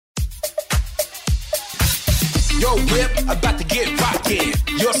Your whip about to get rockin'.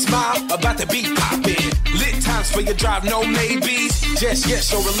 Your smile about to be poppin'. Lit times for your drive, no maybes. Just yes,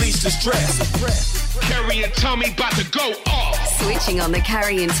 so release the stress. Carrie and Tommy about to go off. Switching on the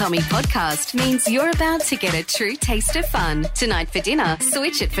Carrie and Tommy podcast means you're about to get a true taste of fun. Tonight for dinner,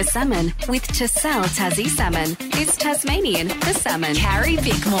 switch it for salmon with Tassal Tassie Salmon. It's Tasmanian for salmon. Carrie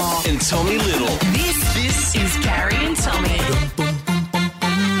Bickmore And Tommy Little. This is Carrie and Tommy.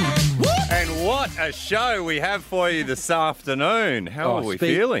 And what a show we have for you this afternoon. How are we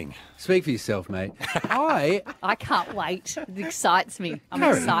feeling? Speak for yourself, mate. I can't wait. It excites me. I'm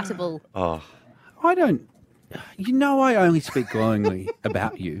Carrie. excitable. I don't... You know I only speak glowingly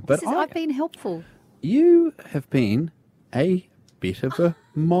about you, but I've been helpful. You have been a bit of a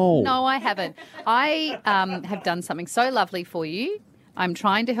mole. No, I haven't. I have done something so lovely for you. I'm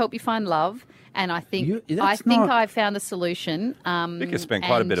trying to help you find love, and I think I found the solution. Vic has spent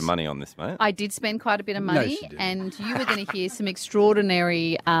quite a bit of money on this, mate. I did spend quite a bit of money, she didn't. and you were going to hear some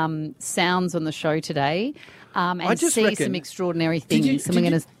extraordinary sounds on the show today, and see some extraordinary things. And we're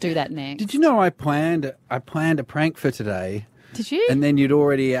going to do that next. Did you know I planned a prank for today? Did you? And then you'd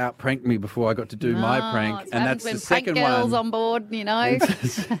already out-pranked me before I got to do my prank. It's And what that's happens the when second prank girls one. on board, you know. I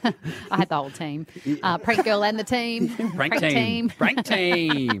had the whole team. Prank girl and the team. Prank team. Prank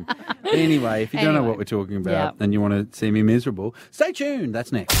team. Anyway, if you don't know what we're talking about and you want to see me miserable, stay tuned.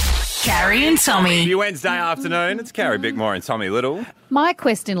 That's next. Carrie and Tommy. Your Wednesday afternoon, it's Carrie Bickmore and Tommy Little. My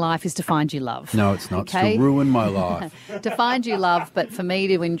quest in life is to find you love. No, it's not. Okay? It's to ruin my life. To find you love, but for me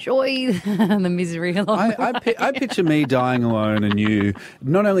to enjoy the misery along the way. I picture me dying alone and you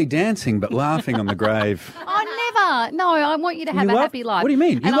not only dancing but laughing on the grave. Oh, never. No, I want you to have a happy life. What do you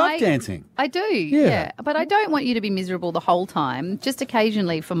mean? You And love dancing. I do, yeah. But I don't want you to be miserable the whole time, just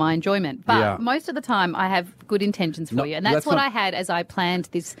occasionally for my enjoyment. But most of the time I have good intentions for you. And that's what I had as I planned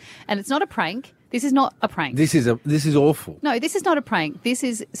this. And it's not a prank. This is not a prank. This is awful. No, this is not a prank. This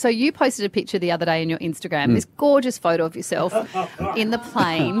is so you posted a picture the other day on your Instagram. This gorgeous photo of yourself in the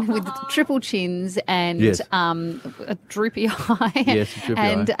plane with triple chins and a droopy eye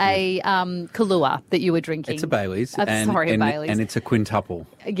and a Kahlua that you were drinking. It's a Baileys. A Baileys. And it's a quintuple.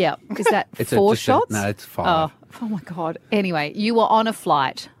 Yeah. Is that It's four just shots? No, it's 5. Oh my God. Anyway, you were on a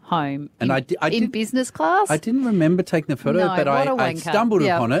flight home And in business class. I didn't remember taking the photo, No, but what a I wanker. stumbled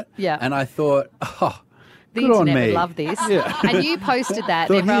Yeah, upon it. yeah. And I thought, the good on internet me. would love this. Yeah. And you posted that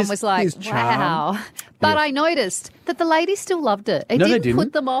Thought and everyone here's- was like, here's charm. wow. But I noticed that the ladies still loved it. It No, they didn't didn't.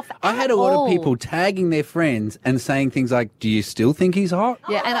 put them off I had a at lot all. of people tagging their friends and saying things like, do you still think he's hot?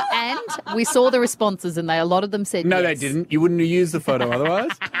 Yeah, and we saw the responses and a lot of them said No, yes. they didn't. You wouldn't have used the photo otherwise.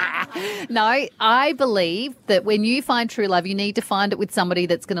 No, I believe that when you find true love, you need to find it with somebody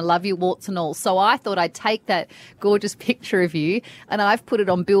that's going to love you warts and all. So I thought I'd take that gorgeous picture of you and I've put it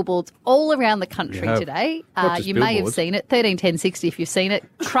on billboards all around the country have. today. Not just You may have billboards. seen it, 131060 if you've seen it,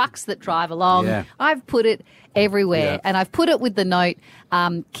 trucks that drive along. Yeah. I've put it everywhere Yeah. and I've put it with the note,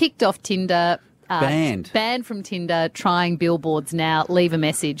 kicked off Tinder. Banned from Tinder, trying billboards now, leave a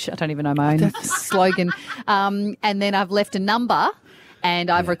message. I don't even know my own slogan. And then I've left a number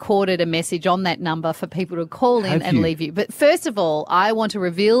and I've recorded a message on that number for people to call in Have and you? leave you. But first of all, I want to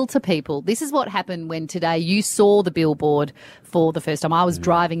reveal to people, this is what happened when today you saw the billboard for the first time. I was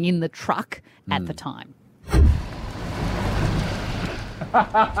driving in the truck at the time.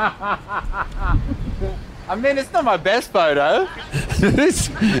 I mean, it's not my best photo. It's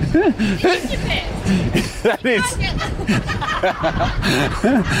that is.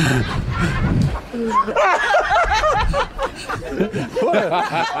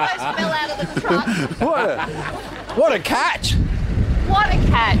 I fell out of the truck. What a catch. What a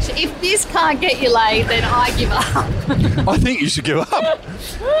catch. If this can't get you laid, then I give up. I think you should give up.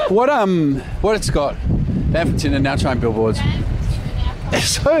 What it's got? Banned from Tinder, now trying billboards.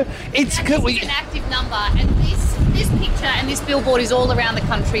 So it's good. It's an active number, and this picture and this billboard is all around the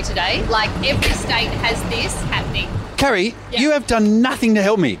country today. Like every state has this happening. Carrie, you have done nothing to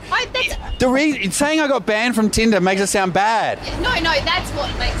help me. The reason saying I got banned from Tinder makes it sound bad. No, that's what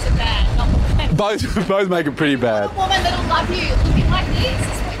makes it bad. Not the bad. Both make it pretty bad. A woman that'll love you looking like this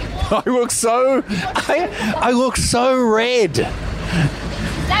is what you want. I look so red. Is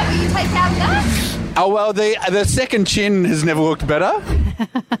that what you take out of that? Oh well, the second chin has never looked better.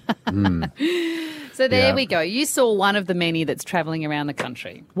 So there Yeah. we go. You saw one of the many that's travelling around the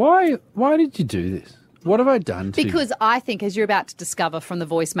country. Why did you do this? What have I done to you? Because I think, as you're about to discover from the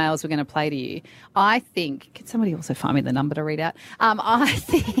voicemails we're going to play to you, I think, can somebody also find me the number to read out? I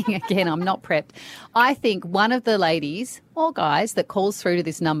think, again, I'm not prepped. I think one of the ladies or guys that calls through to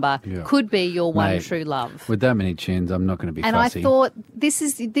this number could be your one true love. With that many chins, I'm not going to be and fussy. I thought, this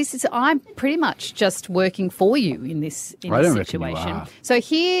is. I'm pretty much just working for you in this situation. So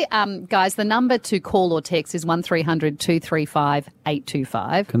here, guys, the number to call or text is 1300 235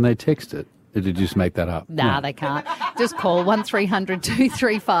 825. Can they text it? Or did you just make that up? Nah, they can't. Just call 1300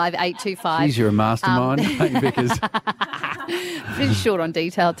 235 825. Geez, you're a mastermind, aren't you, Vickers? Pretty short on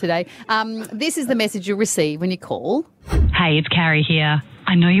detail today. This is the message you'll receive when you call. Hey, it's Carrie here.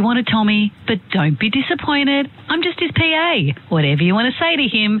 I know you wanted Tommy, but don't be disappointed. I'm just his PA. Whatever you want to say to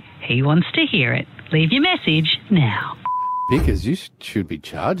him, he wants to hear it. Leave your message now. Vickers, you should be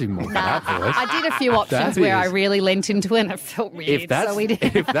charging more for that voice. I did a few options where I really leant into it and it felt weird. If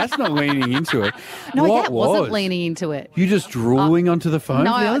that's not leaning into it, no, what that wasn't leaning into it. You just drooling onto the phone?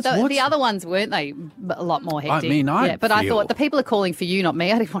 No, the other ones weren't they? A lot more hectic. I thought the people are calling for you, not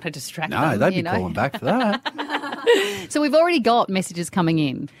me. I didn't want to distract them. No, they'd be calling back for that. So we've already got messages coming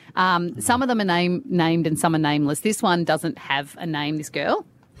in. Some of them are named and some are nameless. This one doesn't have a name, this girl.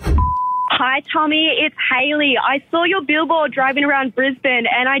 Hi, Tommy. It's Hayley. I saw your billboard driving around Brisbane,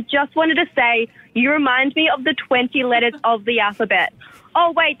 and I just wanted to say you remind me of the 20 letters of the alphabet.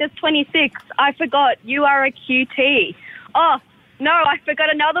 Oh, wait, there's 26. I forgot. You are a QT. Oh, no, I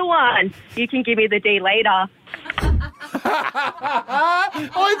forgot another one. You can give me the D later.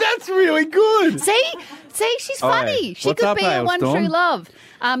 Oh, that's really good. See, she's funny. She could be a one true love.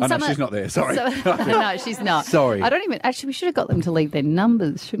 No, she's not there. Sorry. No, she's not. Sorry. Actually, we should have got them to leave their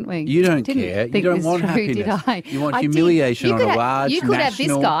numbers, shouldn't we? You don't care. You don't want happiness. Did I? You want humiliation on a large You could have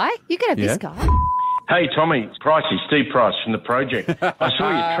this guy. You could have this guy. Hey, Tommy, it's Pricey, Steve Price from The Project. I saw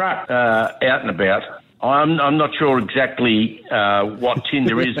your truck out and about. I'm not sure exactly what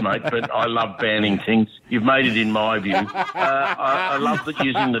Tinder is, mate, but I love banning things. You've made it in my view. I love that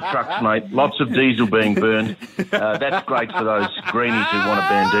using the trucks, mate. Lots of diesel being burned. That's great for those greenies who want to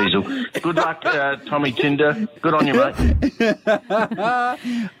ban diesel. Good luck, Tommy Tinder. Good on you, mate.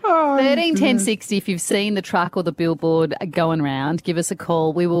 13 10 60, if you've seen the truck or the billboard going around, give us a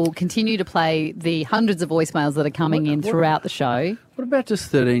call. We will continue to play the hundreds of voicemails that are coming in throughout the show. What about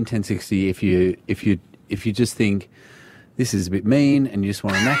just 13 10 60 if you just think this is a bit mean and you just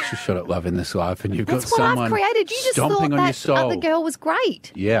want an actual shot at love in this life and you've got someone I've created. You just stomping thought on your soul. That other girl was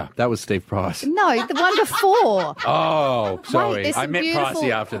great. Yeah, that was Steve Price. No, the one before. Oh, sorry. Wait, I met Pricey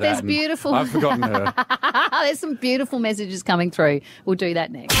after that. There's beautiful. I've forgotten her. There's some beautiful messages coming through. We'll do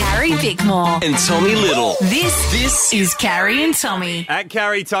that next. Carrie Bickmore And Tommy Little. This is Carrie and Tommy. At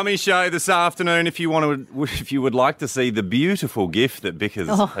Carrie Tommy Show this afternoon, if you would like to see the beautiful gift that Vickers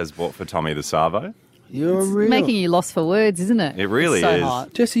has bought for Tommy the Savo. You're real. Making you lost for words, isn't it? It really so is.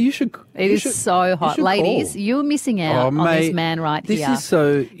 Hot. Jesse, you should. It is so hot. Ladies, you're missing out on this man right here. This is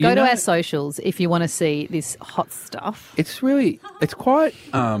so. Go to our socials if you want to see this hot stuff. It's quite.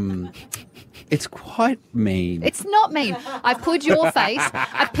 It's quite mean. It's not mean. I put your face,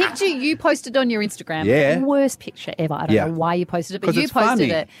 a picture you posted on your Instagram. Yeah. Worst picture ever. I don't know why you posted it, but you it's posted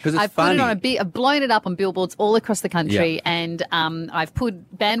funny. it. Because it's I've funny. put it on I've blown it up on billboards all across the country, and I've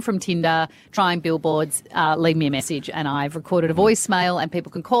put banned from Tinder, trying billboards, leave me a message, and I've recorded a voicemail, and people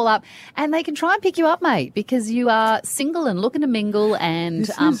can call up and they can try and pick you up, mate, because you are single and looking to mingle, and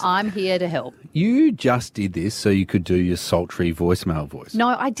I'm here to help. You just did this so you could do your sultry voicemail voice. No,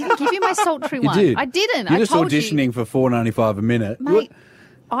 I didn't give you my sultry You one. did. I didn't. You're I just told auditioning for $4.95 a minute. Mate,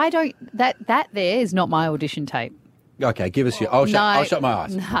 I don't. That there is not my audition tape. Okay, give us your. I'll shut my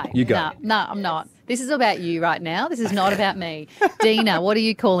eyes. No, you go. No, I'm not. This is about you right now. This is not about me. Dina, what are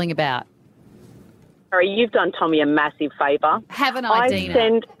you calling about? Sorry, you've done Tommy a massive favour. Haven't I,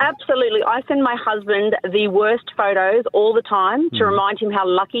 Dina? I send my husband the worst photos all the time to remind him how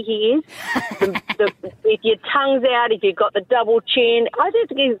lucky he is. If your tongue's out, if you've got the double chin, I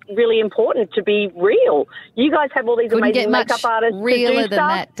think it's really important to be real. You guys have all these Couldn't amazing get much makeup artists realer to do than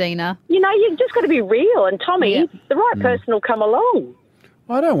stuff. that, Dina. You know, you've just got to be real. And Tommy, the right person will come along.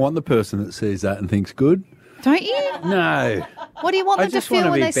 I don't want the person that sees that and thinks good. Don't you? No. What do you want them to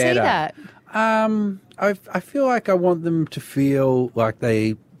feel when they see that? I feel like I want them to feel like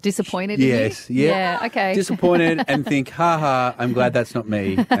they... Disappointed in you? Yes, yeah. Yeah, okay. Disappointed and think, ha, I'm glad that's not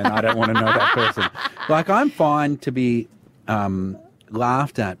me and I don't want to know that person. Like, I'm fine to be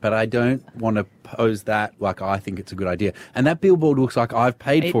laughed at, but I don't want to pose that like I think it's a good idea. And that billboard looks like I've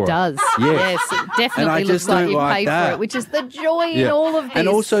paid for it. It does. Yes. It definitely looks like you paid for it, which is the joy in all of this. And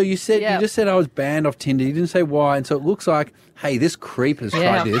also you just said I was banned off Tinder. You didn't say why. And so it looks like, hey, this creep has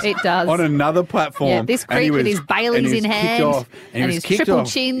tried this it does. on another platform. Yeah, this creep with his Baileys in hand and his triple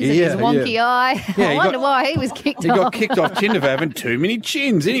chins and his wonky eye. I wonder why he was kicked off. He got kicked off Tinder for having too many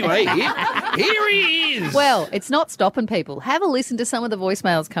chins. Anyway, here he is. Well, it's not stopping people. Have a listen to some of the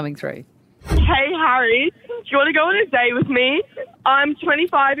voicemails coming through. Hey, Harry, do you want to go on a date with me? I'm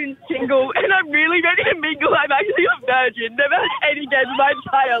 25 and single, and I'm really ready to mingle. I'm actually a virgin. Never had any games in my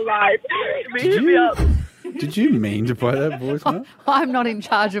entire life. Hit me up. Did you mean to play that voicemail? I'm not in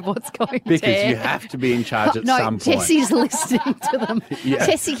charge of what's going because there. You have to be in charge at some point. No, Tessie's listening to them.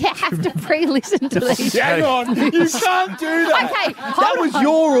 Tessie, you have to pre-listen to these. Hang on, you can't do that. Okay, that was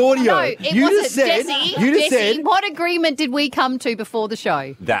your audio. No, it wasn't. Tessie, what agreement did we come to before the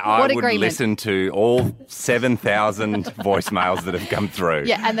show? That I would listen to all 7,000 voicemails that have come through.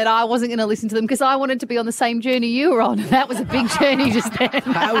 Yeah, and that I wasn't going to listen to them because I wanted to be on the same journey you were on. That was a big journey just then.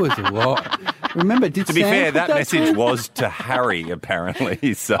 That was a lot. Remember, to be fair, that message was to Harry,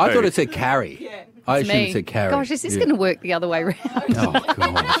 apparently. So I thought it said Carrie. Yeah, I assumed it said Carrie. Gosh, is this going to work the other way around? Oh, God.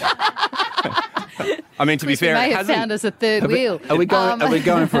 I mean, to be fair, may have found us a third wheel. Are we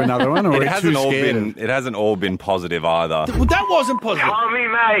going for another one? Or it hasn't all been positive either. Well, that wasn't positive. Tommy,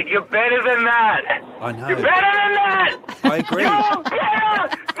 mate, you're better than that. I know. You're better than that. I agree. You're better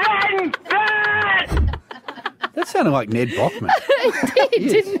than that. That sounded like Ned Brockman. It did,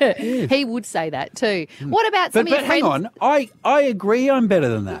 didn't it? Yes. He would say that too. What about some of your friends? But hang on, I agree I'm better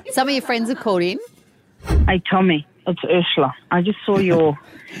than that. Some of your friends have called in. Hey, Tommy, it's Ursula. I just saw your,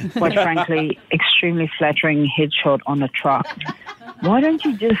 quite frankly, extremely flattering headshot on the truck. Why don't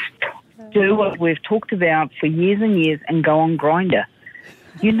you just do what we've talked about for years and years and go on Grindr?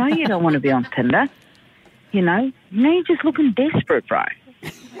 You know you don't want to be on Tinder. You know you're just looking desperate, bro.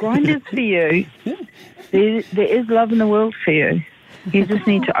 Grindr's for you. There is love in the world for you. You just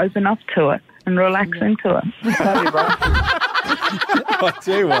need to open up to it and relax into it. Love you, bro. I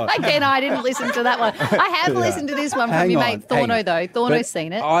tell you what. Again, I didn't listen to that one. I have listened to this one from your mate Thorno, though. Thorno's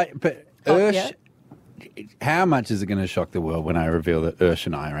seen it. Ursh, how much is it going to shock the world when I reveal that Ursh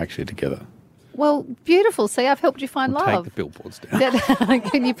and I are actually together? Well, beautiful. See, I've helped you find love. Take the billboards down.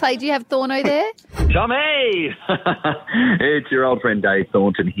 Can you play? Do you have Thorno there? Tommy! It's your old friend Dave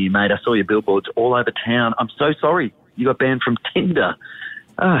Thornton here, mate. I saw your billboards all over town. I'm so sorry. You got banned from Tinder.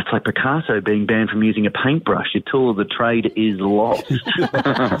 It's like Picasso being banned from using a paintbrush. Your tool of the trade is lost.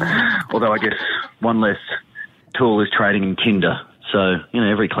 Although I guess one less tool is trading in Tinder. So,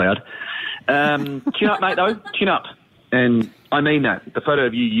 every cloud. Tune up, mate, though. Tune up. And I mean that. The photo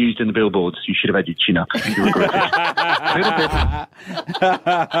of you used in the billboards, you should have had your chin up. You regret it.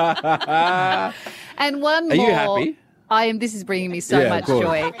 And one more. Are you happy? I am. This is bringing me so much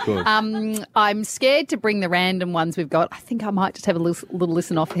joy. Good. I'm scared to bring the random ones we've got. I think I might just have a little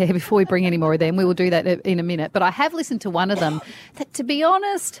listen off here before we bring any more of them. We will do that in a minute. But I have listened to one of them that, to be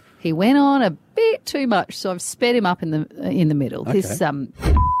honest, he went on a bit too much. So I've sped him up in the middle. Okay.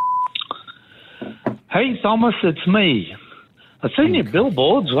 Hey, Thomas, it's me. I've seen your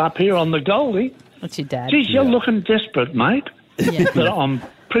billboards up here on the Goldie. That's your dad. Geez, you're looking desperate, mate. Yeah. But I'm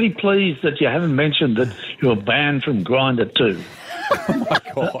pretty pleased that you haven't mentioned that you're banned from Grindr too. Oh, my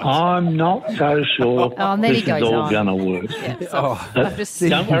God. I'm not so sure this is all going to work. Yeah,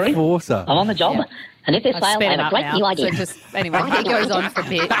 don't worry. I'm on the job. Yeah. And if this fails, I have a great new idea. So anyway, he goes on for a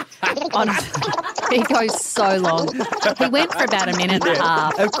bit. He goes so long. He went for about a minute and a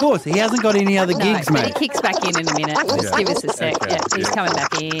half. Of course, he hasn't got any other gigs, but mate. He kicks back in a minute. Just give us a sec. Okay. Yeah, he's coming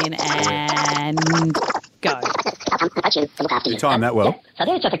back in and go. You timed that well. So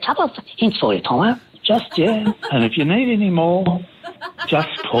there's just a couple of hints for you, Tomo. And if you need any more,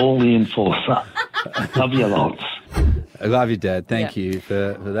 just call the enforcer. Love you lots. I love you, Dad. Thank you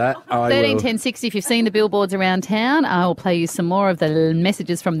for that. 13 10 60. If you've seen the billboards around town, I will play you some more of the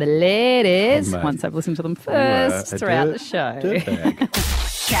messages from the ladies once I've listened to them first throughout the show.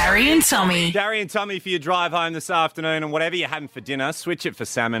 Carrie and Tommy. Carrie and Tommy for your drive home this afternoon, and whatever you're having for dinner, switch it for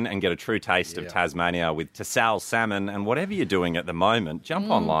salmon and get a true taste of Tasmania with Tassal Salmon. And whatever you're doing at the moment, jump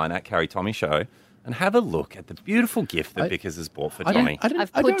online at Carrie Tommy Show and have a look at the beautiful gift that Vickers has bought for Tommy.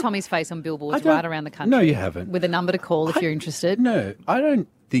 I've put Tommy's face on billboards right around the country. No, you haven't. With a number to call if you're interested. No, I don't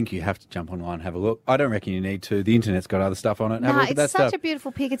think you have to jump online and have a look. I don't reckon you need to. The internet's got other stuff on it. Have a No, look at that it's such stuff. a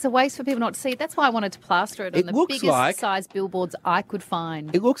beautiful pic. It's a waste for people not to see. That's why I wanted to plaster it on It the looks biggest like- size billboards I could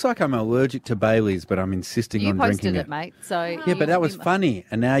find. It looks like I'm allergic to Baileys, but I'm insisting You on posted drinking it, mate. So Yeah, but that was funny.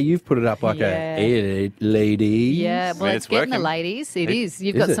 And now you've put it up like Yeah. a lady. Yeah, well, it's getting the ladies. It is.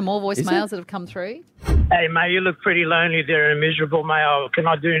 You've Is got it? some more Is it? voicemails that have come through. Hey, mate, you look pretty lonely there and miserable, mate. Oh, can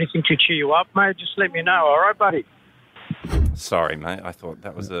I do anything to cheer you up, mate? Just let me know, all right, buddy? Sorry, mate. I thought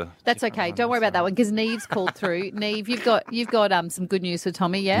that was a... That's okay. Don't worry about that one because Neve's called through. Neve, you've got some good news for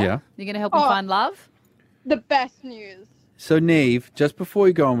Tommy. Yeah. Yeah. You're going to help him Oh. find love. The best news. So, Neve, just before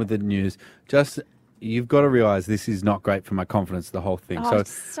you go on with the news, you've got to realise this is not great for my confidence, the whole thing. Oh, so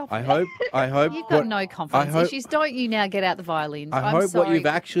stop I it. hope You've got no confidence issues. Don't you now get out the violins? I I'm hope sorry. what you've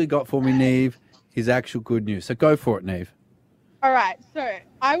actually got for me, Neve, is actual good news. So go for it, Neve. All right, so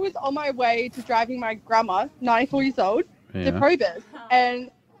I was on my way to driving my grandma, 94 years old, Yeah. to Probus,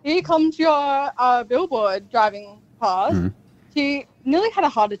 and here comes your billboard driving past. Mhm. She nearly had a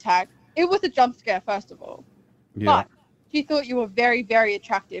heart attack. It was a jump scare, first of all. Yeah. But she thought you were very, very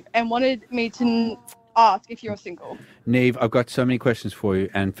attractive and wanted me to ask if you're single. Neve, I've got so many questions for you.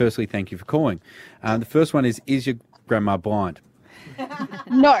 And firstly, thank you for calling. The first one is your grandma blind?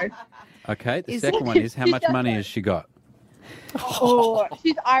 No. Okay. The Is- second one is, how She much doesn't. money has she got? Oh,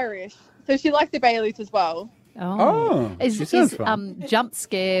 she's Irish, so she likes the Baileys as well. Oh, is, she sounds is fun. jump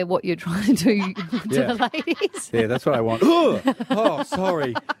scare what you're trying to do to Yeah. the ladies? Yeah, that's what I want. Ugh! Oh,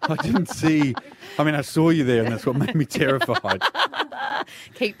 sorry. I didn't see. I mean, I saw you there, and that's what made me terrified.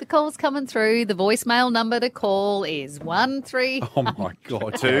 Keep the calls coming through. The voicemail number to call is 13. Oh, my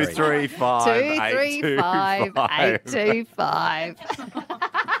God. 235 235 825.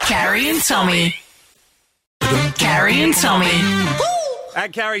 Carrie and Tommy. Carrie and Tommy.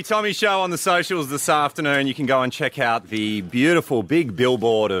 At Carrie Tommy Show on the socials this afternoon, you can go and check out the beautiful big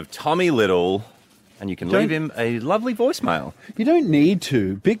billboard of Tommy Little, and you can leave him a lovely voicemail. You don't need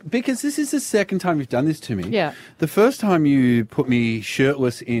to, because this is the second time you've done this to me. Yeah. The first time you put me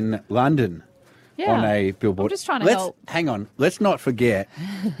shirtless in London Yeah. on a billboard. I'm just trying to Let's help. hang on. Let's not forget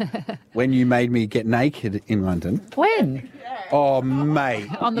when you made me get naked in London. When? Oh, mate.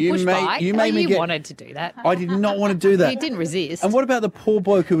 On the you push made, bike? You made me you get. wanted to do that. I did not want to do that. You didn't resist. And what about the poor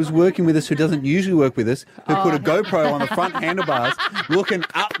bloke who was working with us, who doesn't usually work with us, who put a Oh. GoPro on the front handlebars, looking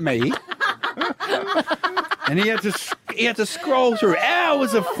up me, and he had to scroll through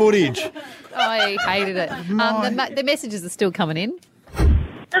hours of footage. I hated it. The messages are still coming in.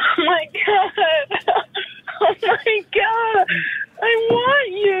 Oh my god! Oh my god! I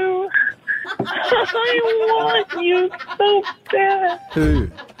want you! I want you so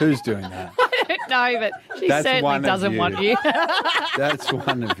bad! Who's doing that? I don't know, but she That's certainly one of doesn't you. want you. That's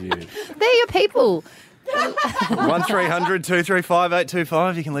one of you. They're your people. 1300 235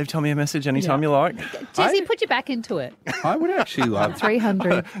 825. You can leave Tommy a message anytime you like. Jesse, put your back into it. I would actually love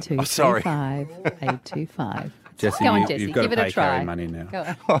 300 Oh, sorry. 235 825. Jesse, Go on, you- Jesse. you've got Give to it pay a try. Carrie money now.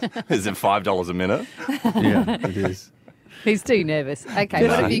 Go on. Is it $5 a minute? Yeah, it is. He's too nervous. Okay, Jesse,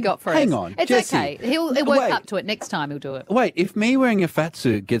 what have you got for us? hang on, It's Jesse. okay. He'll work Wait. up to it. Next time he'll do it. Wait, if me wearing a fat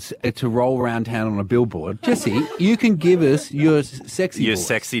suit gets to roll around town on a billboard, Jesse, you can give us your sexy Your voice.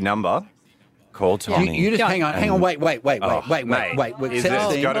 sexy number. Call Tommy. You just hang on, wait, mate, is set the it's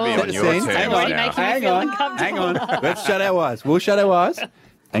scene. got to be Set on the your scene. terms Hang on, now. hang on. Let's shut our eyes. We'll shut our eyes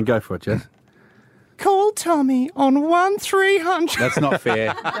and go for it, Jess. Call Tommy on 1300. That's not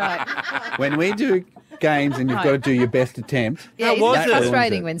fair. When we do games and you've got to do your best attempt. Yeah, that it's frustrating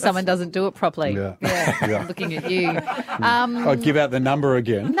ruins it. when someone doesn't do it properly. Yeah. Yeah, looking at you. I'll give out the number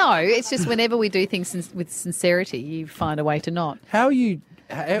again. No, it's just whenever we do things with sincerity, you find a way to not. How are you?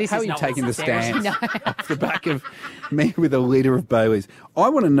 This How is are you not taking the with sincerity. stance No. off the back of me with a litre of Baileys? I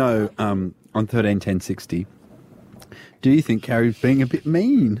want to know on 131060, do you think Carrie's being a bit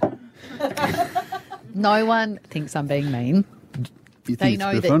mean? No one thinks I'm being mean. You think They it's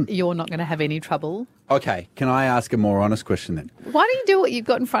know good that fun? you're not going to have any trouble. Okay, can I ask a more honest question then? Why don't you do what you've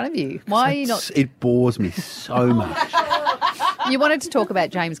got in front of you? Why are you not? It bores me so much. You wanted to talk about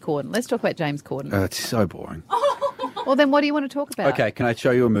James Corden. Let's talk about James Corden. It's so boring. Well, then what do you want to talk about? Okay, can I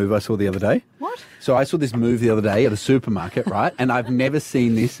show you a move I saw the other day? What? So I saw this move the other day at a supermarket, right? And I've never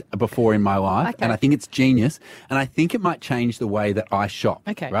seen this before in my life. Okay. And I think it's genius. And I think it might change the way that I shop.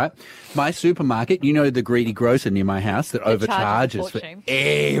 Okay. Right? My supermarket, you know the greedy grocer near my house that That charges a overcharges for fortune.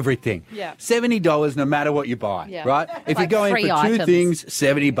 everything. Yeah. $70 no matter what you buy. Yeah. Right? If Like you go in for free two items. things,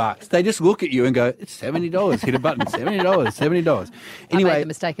 $70. They just look at you and go, it's $70. Hit a button. $70. $70. I made Anyway. the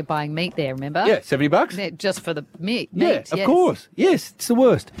mistake of buying meat there, remember? Yeah, $70? Yeah, just for the meat. Yeah, meat, of yes. course. Yes, it's the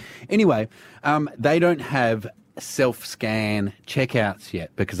worst. Anyway, they don't have self-scan checkouts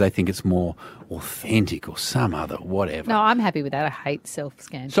yet because they think it's more authentic or some other whatever. No, I'm happy with that. I hate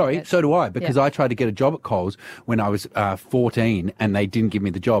self-scan. Sorry, checkouts. so do I, because Yeah. I tried to get a job at Coles when I was 14 and they didn't give me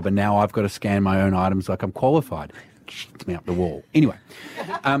the job, and now I've got to scan my own items like I'm qualified. Shit me up the wall. Anyway,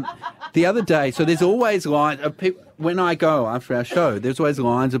 the other day, so there's always lines of people, when I go after our show, there's always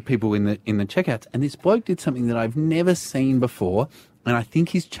lines of people in the checkouts, and this bloke did something that I've never seen before. And I think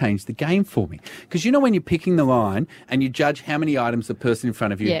he's changed the game for me. Because you know when you're picking the line and you judge how many items the person in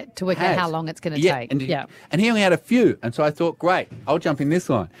front of you Yeah, to work out has? how long it's going to Yeah, take. and he only had a few. And so I thought, great, I'll jump in this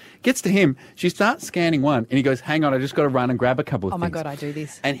line. Gets to him, she starts scanning one, and he goes, hang on, I just got to run and grab a couple of Oh, things. my God, I do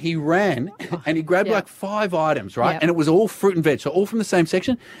this. And he ran, and he grabbed Yeah. like 5 items, right? Yeah. And it was all fruit and veg, so all from the same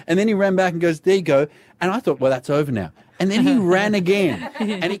section. And then he ran back and goes, there you go. And I thought, well, that's over now. And then he ran again,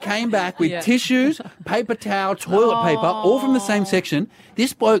 and he came back with Yeah. tissues, paper towel, toilet paper, all from the same section.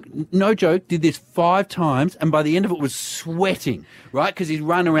 This bloke, no joke, did this 5 times, and by the end of it was sweating, right? Because he's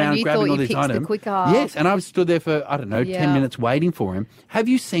run around you grabbing thought all you these picked the items. quicker. Yes, and I stood there for, I don't know, 10 Yeah. minutes waiting for him. Have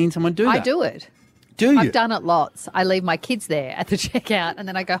you seen someone do that? I do it. Do you? I've done it lots. I leave my kids there at the checkout and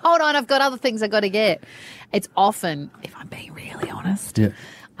then I go, hold on, I've got other things I've got to get. It's often, if I'm being really honest, Yeah.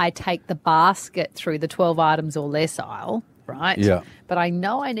 I take the basket through the 12 items or less aisle, right? Yeah. But I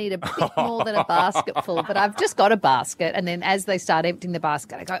know I need a bit more than a basket full, but I've just got a basket. And then as they start emptying the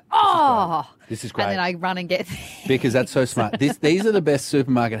basket, I go, oh. This is great. And then I run and get Because that's so smart. These are the best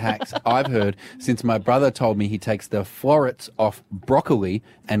supermarket hacks I've heard since my brother told me he takes the florets off broccoli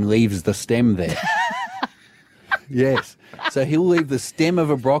and leaves the stem there. Yes. So he'll leave the stem of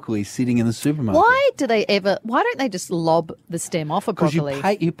a broccoli sitting in the supermarket. Why don't they just lob the stem off a Because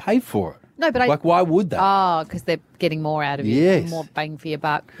broccoli? you pay for it. No, but Like, why would they? Oh, because they're getting more out of you. Yes. More bang for your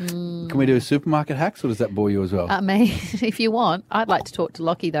buck. Mm. Can we do a supermarket hacks, or does that bore you as well? I mean, if you want, I'd like to talk to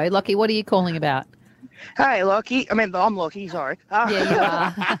Lockie, though. Lockie, what are you calling about? Hey, Lockie. I'm Lockie, sorry. Yeah, you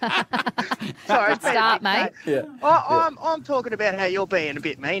are. Sorry. Good start, mate. Yeah. I'm talking about how you're being a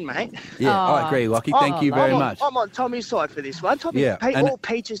bit mean, mate. Yeah, I agree, Lockie. Thank you very much. I'm on Tommy's side for this one. Tommy, Yeah, and- all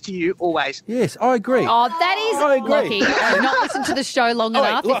peaches to you, always. Yes, I agree. Oh, that is I agree. Lockie. I've not listened to the show long Oh, wait,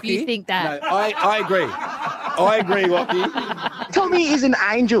 enough Lockie? if you think that. No, I agree. I agree, Lockie. Tommy is an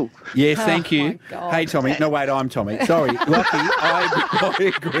angel. Yes, thank you. God. Hey, Tommy. No, wait, I'm Tommy. Sorry. Lockie,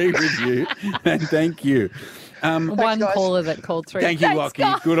 I agree with you. And thank you. One caller that called through. Thank you, Thanks, Lockie.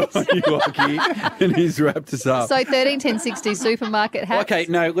 guys. Good on you, Lockie. And he's wrapped us up. So 131060 supermarket hacks. Okay,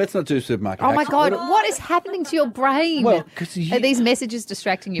 no, let's not do supermarket Oh my hacks. God! What is happening to your brain? Well, 'cause Are these messages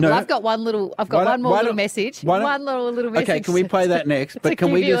distracting you? No. Well, I've got one little. I've got Why one don't- more why little don't- message. why don't- One little message. Okay, can we play that next? But to can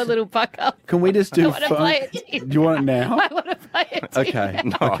give we you just a little buck up? Can we just do I wanna phone? play it. Do you want it now? I want to play it. Okay.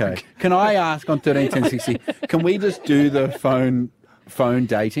 Okay. Can I ask on 131060? Can we just do the phone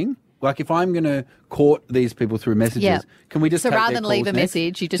dating? Like, if I'm going to court these people through messages, Yeah. can we just So take rather their than leave calls a next?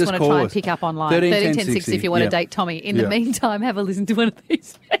 message, you just want to call try and us. pick up online. 131060 if you want yeah. to date Tommy. In Yeah. the meantime, have a listen to one of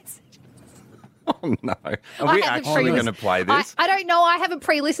these messages. Oh, no. Are I we haven't actually pre-listened. going to play this? I don't know. I haven't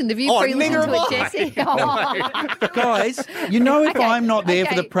pre-listened. Have you Oh, pre-listened neither to it, have I. Jesse? Oh. Guys, you know if Okay, I'm not there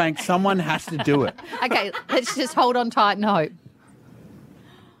for okay. the prank, someone has to do it. Okay, let's just hold on tight and hope.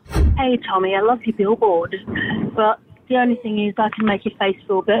 Hey, Tommy, I love your billboard, but the only thing is I can make your face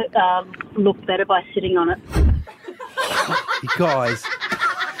feel look better by sitting on it. You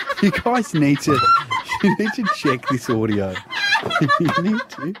guys need to check this audio. You need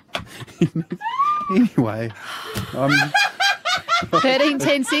to. Anyway,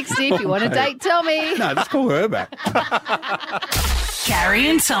 131060 if you want to Okay. date Tommy. No, just call her back. Carrie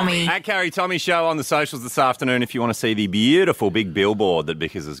and Tommy. At Carrie Tommy Show on the socials this afternoon if you want to see the beautiful big billboard that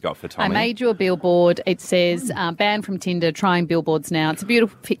Vickers has got for Tommy. I made you a billboard. It says, banned from Tinder, trying billboards now. It's a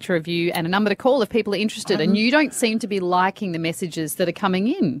beautiful picture of you and a number to call if people are interested. And you don't seem to be liking the messages that are coming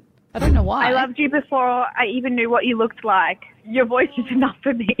in. I don't know why. I loved you before I even knew what you looked like. Your voice is enough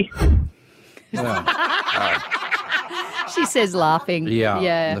for me. She says laughing.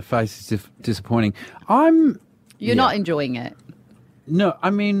 Yeah, the face is disappointing. You're not enjoying it. No, I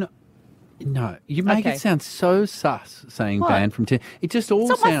mean, no. You make Okay. it sound so sus saying What? banned from Tinder. It just all It's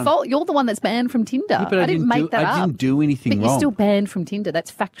not sounds. my fault. You're the one that's banned from Tinder. Yeah, but I didn't make that up. I didn't do anything but wrong. you're still banned from Tinder.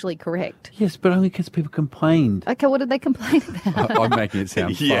 That's factually correct. Yes, but only because people complained. Okay, what did they complain about? I'm making it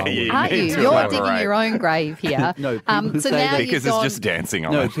sound Yeah, far yeah, worse. Aren't you? You're digging your own grave here. No, people so say now that you've Vickers is gone- just dancing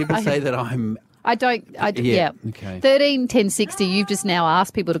on No, it. people say that I'm. Yeah. Okay. 131060. You've just now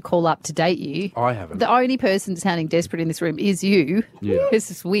asked people to call up to date you. I haven't. The only person sounding desperate in this room is you. Yeah. This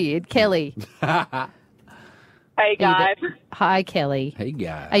is weird. Kelly. Hey, guys. Hi, Kelly. Hey,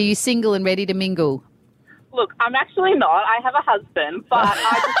 guys. Are you single and ready to mingle? Look, I'm actually not. I have a husband, but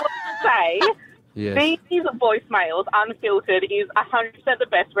I just want to say Yes. These voicemails, unfiltered, is 100% the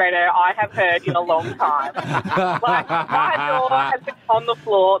best radio I have heard in a long time. Like, my jaw has been on the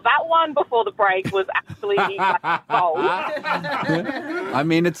floor. That one before the break was actually gold. I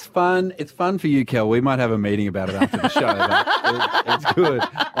mean, it's fun. It's fun for you, Kel. We might have a meeting about it after the show. But it's good.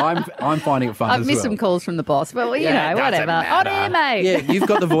 I'm finding it fun I've as missed well. some calls from the boss, but you Yeah, know, it doesn't whatever. On matter. air, mate. Yeah, you've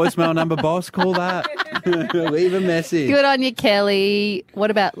got the voicemail number, boss. Call that. Leave a message. Good on you, Kelly.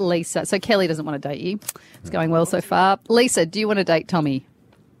 What about Lisa? So Kelly doesn't want to date you. It's going well so far. Lisa, do you want to date Tommy?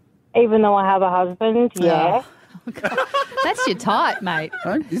 Even though I have a husband, yeah. That's your type, mate.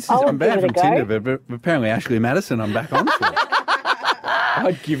 I'm bad from Tinder, but apparently Ashley Madison I'm back on for.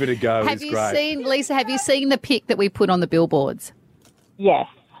 I'd give it a go. Have It's you great. seen, Lisa, have you seen the pic that we put on the billboards? Yes.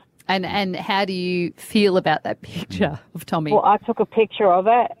 And how do you feel about that picture of Tommy? Well, I took a picture of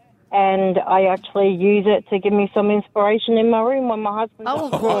it and I actually use it to give me some inspiration in my room when my husband's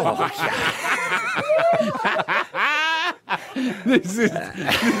This is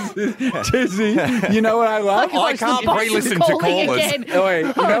Jesse. You know what I love? I can't re-listen to callers. Oh, wait,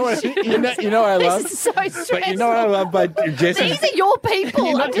 you know what I love? This is so stressful. But you know what I love by Jesse? These are your people.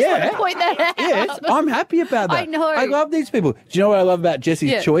 You know- I just want yeah. to point that out. Yes, I'm happy about that. I know. I love these people. Do you know what I love about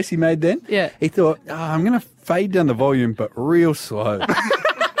Jesse's Yeah. choice he made then? Yeah. He thought, I'm going to fade down the volume, but real slow.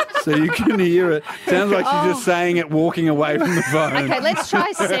 So you can hear it. Sounds like she's just saying it walking away from the phone. Okay, let's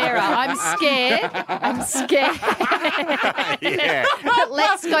try Sarah. I'm scared. Yeah. But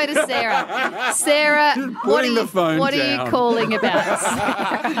let's go to Sarah. Sarah, putting the phone what are down. you calling about?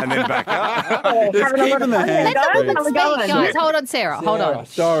 And then back up. Just keeping the hand. Let the woman How's it speak, going? guys. Hold on, Sarah. Hold on.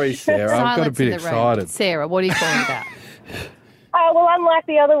 Sorry, Sarah. I've got a Silence in bit the room. excited. Sarah, what are you calling about? well, unlike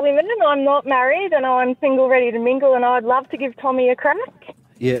the other women, I'm not married and I'm single, ready to mingle, and I'd love to give Tommy a crack.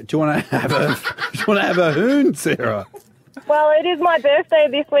 Yeah, do you want to have a hoon, Sarah? Well, it is my birthday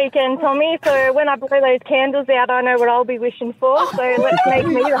this weekend, Tommy, so when I blow those candles out, I know what I'll be wishing for. So let's make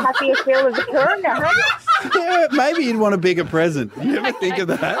me the happiest girl of Victoria. Yeah, maybe you'd want a bigger present. You ever think of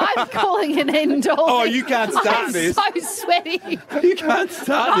that? I'm calling an end all. Oh, you can't start I'm this. so sweaty. You can't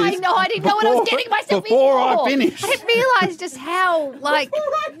start I this. know. I didn't know what I was getting myself before into. I finish. I didn't realise just how,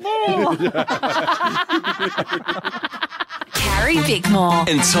 Carrie Bickmore.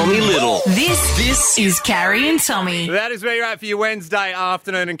 And Tommy Little. This is Carrie and Tommy. That is where you're at for your Wednesday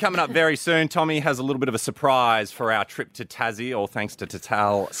afternoon. And coming up very soon, Tommy has a little bit of a surprise for our trip to Tassie, all thanks to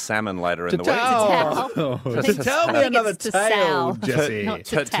Tatal Salmon later in the week. Tell me another it's tale, Tassal, Jesse. not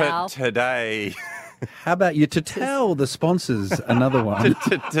Tatal. Today. How about you to tell the sponsors another one?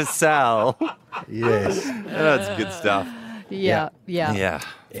 to sell. Yes. That's good stuff. Yeah. Yeah.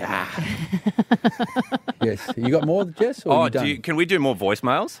 Yes. You got more, Jess? Or Oh, you done? can we do more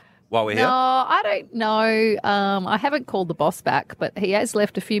voicemails while we're No, here? I don't know. I haven't called the boss back, but he has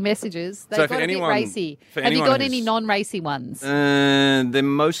left a few messages. They've So got for a anyone- bit racy. for Have you anyone got who's- any non-racy ones? They're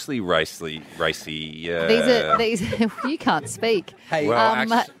mostly racy. These you can't speak. Hey,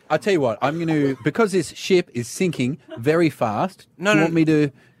 Well, I'll tell you what. I'm going to, because this ship is sinking very fast, do you no. want me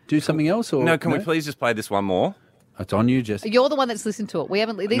to do something else? Or No, can we please just play this one more? It's on you, Jess. You're the one that's listened to it. We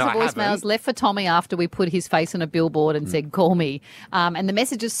haven't. These No, are I voicemails haven't. left for Tommy after we put his face on a billboard and said, "Call me." And the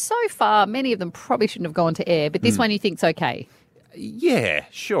messages so far, many of them probably shouldn't have gone to air, but this one you think's okay. Yeah,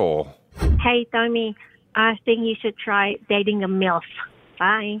 sure. Hey, Tommy, I think you should try dating a MILF.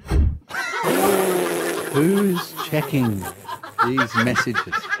 Bye. Who's checking these messages?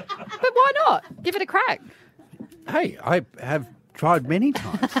 But why not? Give it a crack. Hey, I have tried many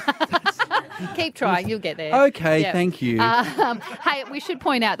times. Keep trying. You'll get there. Okay, thank you. Hey, we should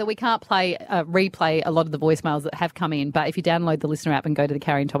point out that we can't replay a lot of the voicemails that have come in, but if you download the Listener app and go to the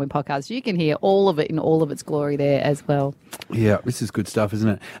Carrie and Tommy podcast, you can hear all of it in all of its glory there as well. Yeah, this is good stuff, isn't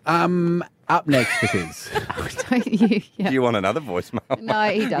it? Up next, because Do you want another voicemail? No,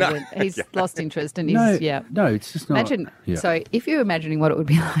 he doesn't. He's lost interest and he's, no, it's just not. Imagine, Yeah. so if you're imagining what it would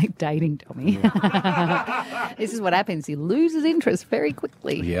be like dating Tommy, this is what happens. He loses interest very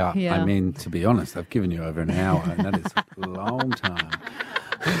quickly. Yeah, I mean, to be honest, I've given you over an hour, and that is a long time.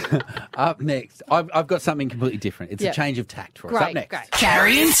 Up next, I've got something completely different. It's a change of tact for us. Up next.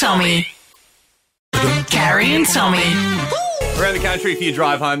 Carrie and Tommy. Carrie and Tommy. Around the country for your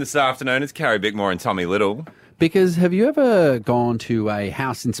drive home this afternoon, it's Carrie Bickmore and Tommy Little. Because have you ever gone to a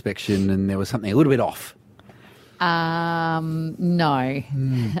house inspection and there was something a little bit off? No. I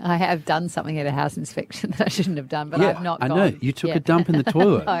have done something at a house inspection that I shouldn't have done, but I've not I gone. know. You took a dump in the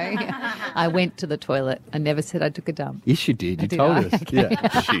toilet. No, I went to the toilet. I never said I took a dump. Yes, you did. You Did told I? us. Okay.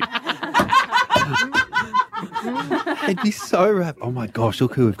 Yeah. It'd be so rap. Oh my gosh,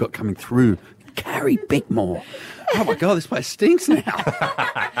 look who we've got coming through. Carrie Bickmore. Oh my God, this place stinks now.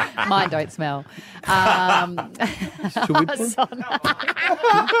 Mine don't smell.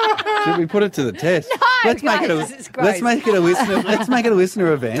 Should we put it to the test? No, let's make it a listener. Let's make it a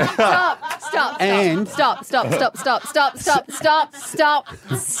listener event. Stop. And- Stop.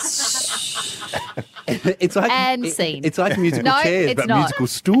 It's like And scene. It's like musical No, chairs, it's but not. musical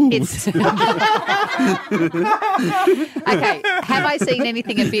stools. Okay, have I seen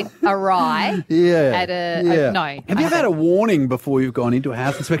anything a bit awry? Yeah. No. Have you ever had a warning before you've gone into a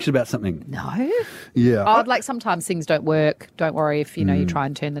house inspection about something? No. Yeah. I'd like sometimes things don't work. Don't worry if you try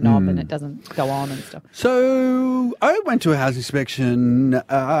and turn the knob and it doesn't go on and stuff. So I went to a house inspection.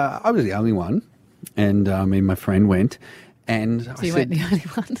 I was the only one, and me and my friend went. And So you weren't the only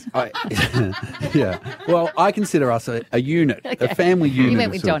one. Yeah. Well, I consider us a unit, a family unit. You went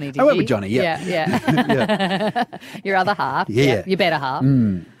of with sorts. Johnny, did you? I went with Johnny, yeah. Yeah. Your other half. Yeah. Your better half.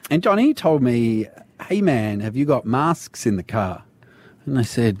 And Johnny told me, "Hey, man, have you got masks in the car?" And I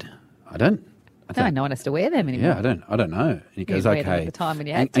said, I don't. No one has to wear them anymore. Yeah, I don't know. And he goes, didn't wear them okay. at the time when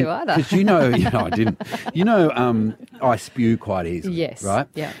you had to either. Because I didn't. I spew quite easily. Yes. Right?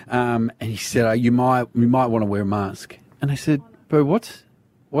 Yeah. And he said, you might want to wear a mask. And I said, bro,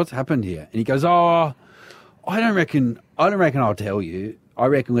 what's happened here? And he goes, I don't reckon I'll tell you. I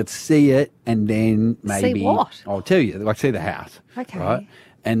reckon let's see it and then maybe See what? I'll tell you. Like see the house. Okay. Right?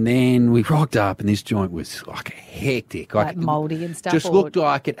 And then we rocked up and this joint was like hectic. Like mouldy and stuff. Just or- looked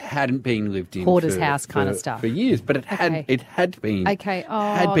like it hadn't been lived in Hoarder's for, house kind of for- stuff. for years, but it had been. Okay.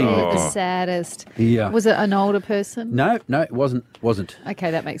 Oh, had been they're lived the in. saddest. Yeah. Was it an older person? No, it wasn't. Okay,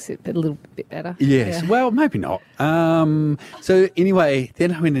 that makes it a little bit better. Yes. Yeah. Well, maybe not. So anyway,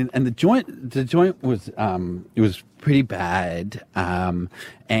 then I went in, and the joint was it was pretty bad.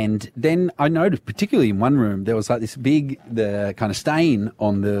 And then I noticed, particularly in one room, there was like this the kind of stain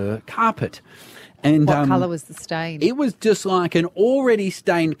on the carpet. And What colour was the stain? It was just like an already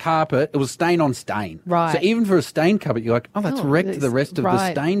stained carpet. It was stain on stain. Right. So even for a stained carpet, you're like, oh, that's wrecked it's- the rest of the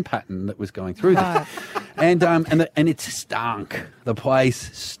right. stain pattern that was going through there. And it stunk. The place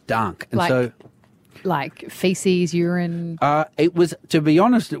stunk. And so like feces, urine. it was, to be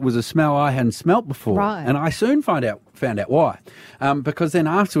honest, it was a smell I hadn't smelt before. Right. And I soon found out why. Because then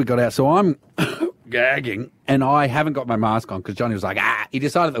after we got out, so I'm gagging and I haven't got my mask on because Johnny was like, he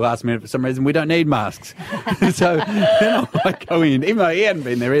decided at the last minute for some reason we don't need masks. So then I go in, even though he hadn't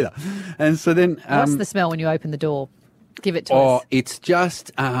been there either. And so then... What's the smell when you open the door? Give it to us. It's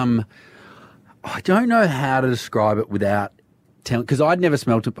just... I don't know how to describe it without telling... Because I'd never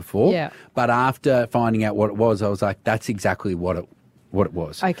smelt it before. Yeah. But after finding out what it was, I was like, that's exactly what it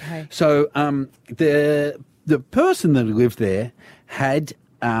was. Okay. So the person that lived there had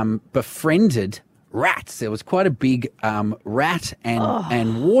befriended rats. There was quite a big rat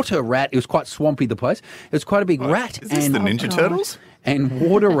and water rat. It was quite swampy, the place. It was quite a big rat. Is this the Ninja Turtles? And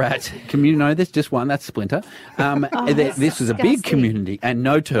water rat community. No, there's just one. That's Splinter. This was a big community and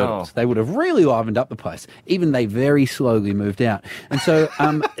no turtles. They would have really livened up the place. Even they very slowly moved out. And so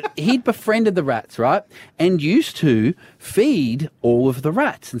he'd befriended the rats, right? And used to feed all of the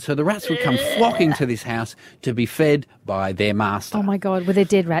rats. And so the rats would come flocking to this house to be fed by their master. Oh my God, were there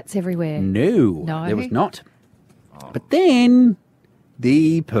dead rats everywhere? No, there was not. But then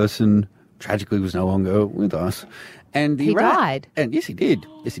the person tragically was no longer with us. And the He rat, died? And yes, he did.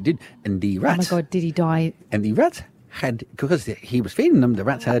 Yes, he did. And the rats. Oh my God, did he die? And the rats had, because he was feeding them, the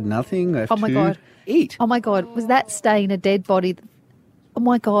rats had nothing left Oh my to God. eat. Oh my God, was that stain a dead body? Oh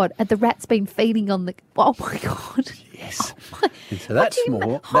my God, had the rats been feeding on the... Oh my God. Yes. And so that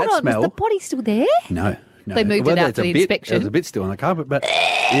Hold smell, on, was the body still there? No. They moved it out there's for the a bit- inspection. There's a bit still on the carpet, but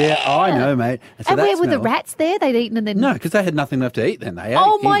yeah, I know, mate. So And that where were the smell- rats there? They'd eaten and then... No, because they had nothing left to eat then. They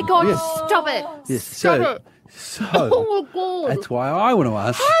Oh ate my in. God, Yes. stop it. Yes. Stop So, it. so Oh my God. that's why I want to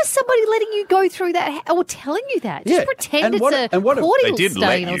ask. How is somebody letting you go through that or telling you that? Just Yeah, pretend and it's what- a and what- cordial They did let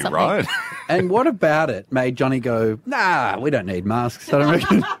stain or you, something. right? And what about it made Johnny go, nah, we don't need masks, I don't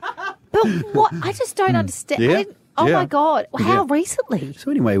reckon. But what? I just don't understand. Yeah, Oh yeah. my God. How Yeah. recently?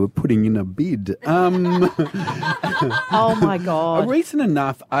 So anyway, we're putting in a bid. Oh my God. Recent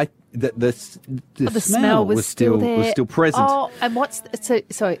enough, the smell was still there. was still present. Oh, and what's... So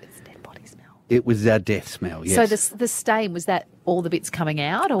it's dead body smell. It was our death smell, yes. So the stain, was that all the bits coming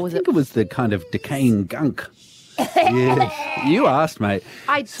out or was I think it was the kind of decaying gunk. Yes. You asked, mate.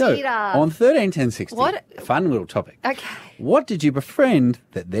 I so, did ask. on 131060, What? fun little topic. Okay. What did you befriend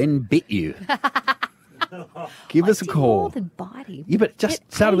that then bit you? Give us a call. More than biting. Yeah, but just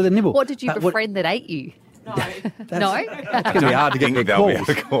started with a nibble. What did you But what- befriend that ate you? No. It's going to be hard to get their They'll be calls.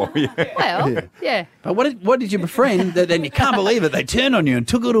 able to call, yeah. Well, yeah. But what did you befriend that then you can't believe it? They turned on you and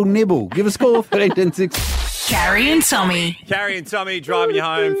took a little nibble. Give us a call, 131060. Carrie and Tommy. Carrie and Tommy driving you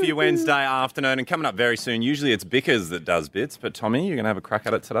home for your Wednesday afternoon. And coming up very soon, usually it's Bickers that does bits, but Tommy, you're going to have a crack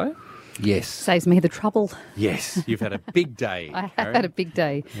at it today? Yes. Saves me the trouble. Yes. You've had a big day. I have had a big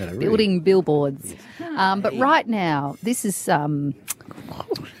day really- building billboards. But right now, this is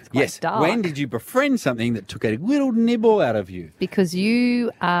Yes. dark. When did you befriend something that took a little nibble out of you? because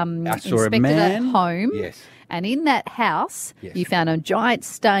you saw a inspected man. a home. Yes. And in that house, Yes. you found a giant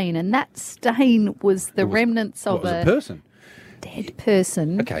stain, and that stain was the remnants of What was a person? dead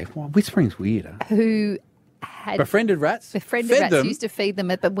person Okay. Well, whispering's weirder. who had Befriended rats. befriended fed rats, them. used to feed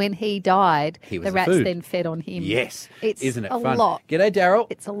them, but when he died, He was the the rats food. then fed on him. Yes. It's Isn't it a fun? lot. G'day, Daryl.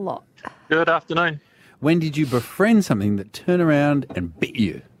 It's a lot. Good afternoon. When did you befriend something that turned around and bit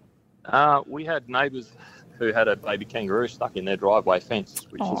you? We had neighbours who had a baby kangaroo stuck in their driveway fence,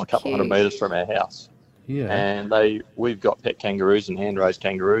 which is a couple hundred cute. metres from our house. Yeah. And we've got pet kangaroos and hand-raised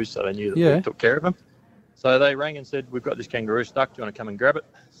kangaroos, so they knew that Yeah. we took care of them. So they rang and said, "We've got this kangaroo stuck. Do you want to come and grab it?"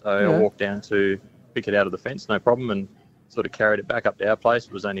 So Yeah. I walked down to pick it out of the fence, no problem, and sort of carried it back up to our place.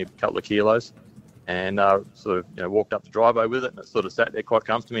 It was only a couple of kilos. And sort of walked up the driveway with it, and it sort of sat there quite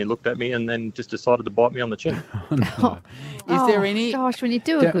comfortably and looked at me, and then just decided to bite me on the chin. Is there any... Gosh, when you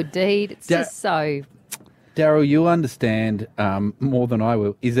do a good deed, it's just so... Daryl, you'll understand more than I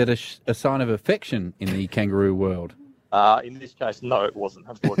will. Is it a sign of affection in the kangaroo world? In this case, no, it wasn't,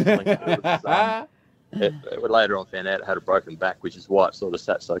 unfortunately. It was, we later on found out it had a broken back, which is why it sort of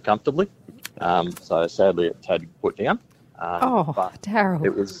sat so comfortably. So sadly, it had to be put down. But Daryl.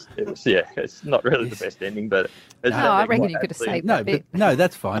 It was, yeah, it's not really the best ending, but... It's No, I reckon you could have saved that bit. No,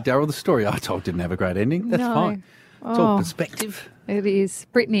 that's fine, Daryl. The story I told didn't have a great ending. That's No. fine. It's all Oh. perspective. It is.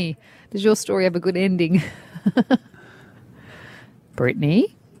 Brittany, does your story have a good ending?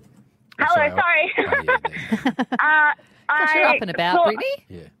 Brittany? Hello, sorry. Gosh, you're up and about,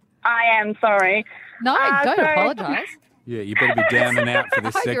 Brittany. I am, sorry. No, don't apologise. Yeah, you better be down and out for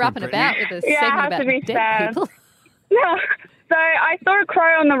this I hope segment, you're up and about with a Yeah, I segment have about to be dead sad. people. No. So I saw a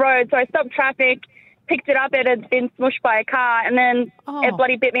crow on the road, so I stopped traffic, picked it up, it had been smushed by a car, and then it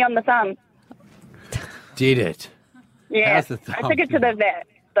bloody bit me on the thumb. Did it? Yeah. How's the I took it to the vet,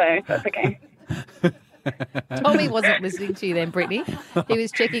 so that's okay. Tommy wasn't listening to you then, Brittany. He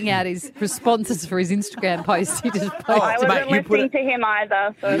was checking out his responses for his Instagram post. He just posted. I wasn't listening to him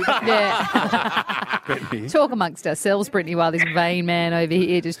either. So. Yeah. Talk amongst ourselves, Brittany, while this vain man over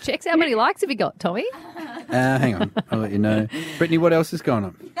here just checks how many likes have you got, Tommy? Hang on. I'll let you know. Brittany, what else is going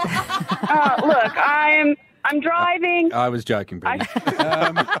on? Look, I'm driving. I was joking, Brittany.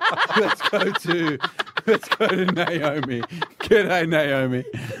 Let's go to Naomi. G'day, Naomi.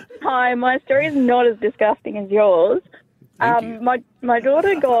 Hi, my story is not as disgusting as yours. My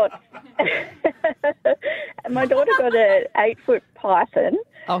daughter got an 8-foot python.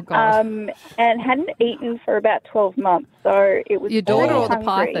 Oh God! And hadn't eaten for about 12 months, so it was Your daughter or the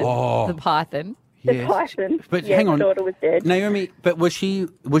hungry. python? Oh. The python. The Yes. python. But yeah, hang on, the daughter was dead. Naomi. But was she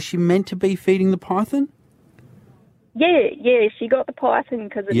meant to be feeding the python? Yeah, she got the python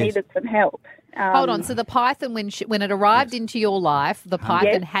because it Yes. needed some help. Hold on. So the python, when it arrived into your life, the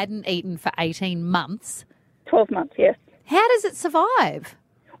python Yes. hadn't eaten for 18 months. 12 months, yes. How does it survive?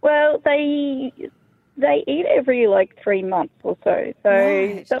 Well, they eat every 3 months or so. So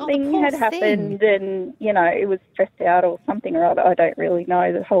Right. something poor had happened, and it was stressed out or something or other. I don't really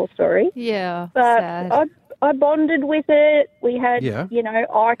know the whole story. Yeah, But sad. I bonded with it. We had,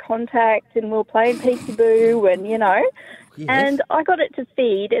 eye contact, and we were playing peekaboo, and Yes. and I got it to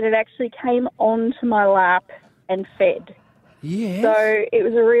feed, and it actually came onto my lap and fed. Yes. So it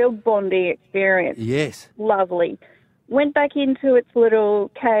was a real bonding experience. Yes. Lovely. Went back into its little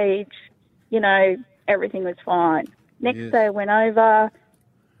cage, everything was fine. Next Yes. day I went over,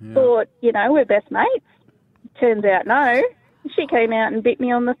 thought, we're best mates. Turns out no. She came out and bit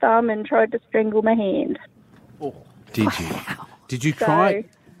me on the thumb and tried to strangle my hand. Did you? Did you try?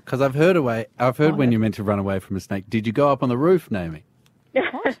 Because I've heard when you're meant to run away from a snake. Did you go up on the roof, Naomi?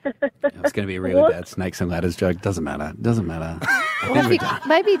 It's going to be a really bad snakes and ladders joke. Doesn't matter.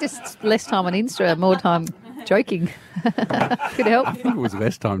 Maybe just less time on Insta, more time joking. Could help. I think it was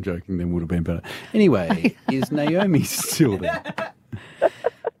less time joking than would have been better. Anyway, is Naomi still there?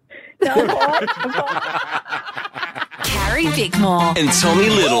 Carrie Bickmore. And Tommy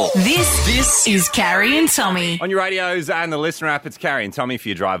Little. This is Carrie and Tommy. On your radios and the listener app, it's Carrie and Tommy for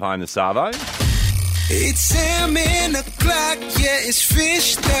your drive home to Savo. It's 7 o'clock, yeah, it's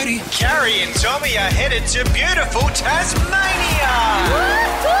fish 30. Carrie and Tommy are headed to beautiful Tasmania.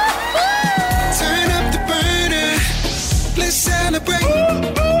 Turn up the burner, let's celebrate.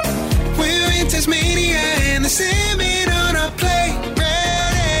 We're in Tasmania and the salmon on our plate.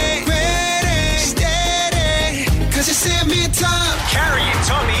 Ready, steady.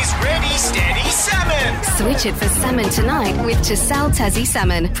 Switch it for salmon tonight with Tassal Tassie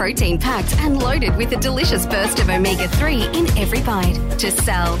Salmon. Protein packed and loaded with a delicious burst of omega-3 in every bite.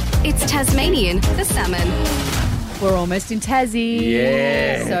 Tassal. It's Tasmanian for salmon. We're almost in Tassie.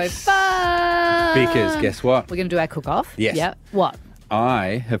 Yes. So fun. Because guess what? We're going to do our cook-off. Yes. Yeah. What?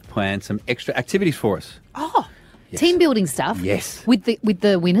 I have planned some extra activities for us. Oh, team building stuff. Yes. With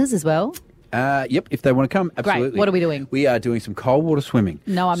the winners as well. Yep, if they want to come, absolutely. Great. What are we doing? We are doing some cold water swimming.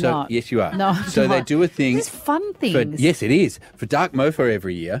 No, I'm not. Yes, you are. No, I'm So not. they do a thing. This is fun things. Yes, it is. For Dark Mofo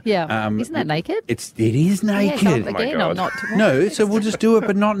every year. Yeah. Isn't that naked? It is naked. Yes, again, I'm not. No, so we'll just do it,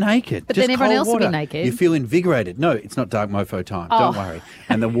 but not naked. But Just then everyone cold else will be water. naked. You feel invigorated. No, it's not Dark Mofo time. Don't worry.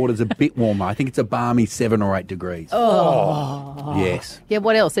 And the water's a bit warmer. I think it's a balmy 7 or 8 degrees. Oh. Yes. Yeah,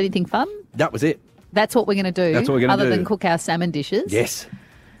 what else? Anything fun? That was it. That's what we're going to do. That's what we're going to do. Other than cook our salmon dishes. Yes.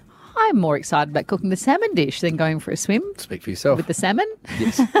 I'm more excited about cooking the salmon dish than going for a swim. Speak for yourself. With the salmon.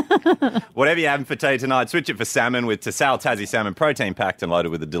 Yes. Whatever you're having for tea tonight, switch it for salmon with Tassal Tassie Salmon, protein packed and loaded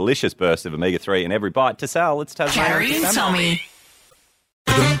with a delicious burst of omega-3 in every bite. Tassal, it's Tasmanian Carrie and for salmon.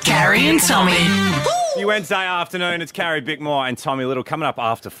 Tommy. Carrie and Tommy. Your Wednesday afternoon, it's Carrie Bickmore and Tommy Little. Coming up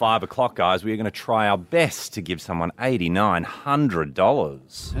after 5 o'clock, guys, we're going to try our best to give someone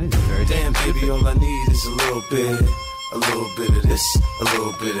 $8,900. Damn, baby, all I need is a little bit of this, a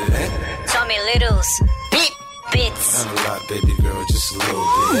little bit of that. Tommy Little's bits. Not a lot, baby girl, just a little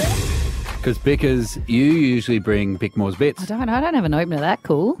bit. Because Bickers, you usually bring Bickmore's bits. I don't have an opener that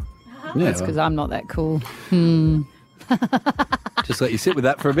cool. Yeah, That's because I'm not that cool. Just let you sit with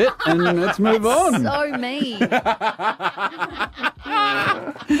that for a bit and let's move on. So mean.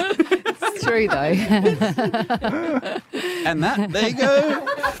 It's true though. And there you go.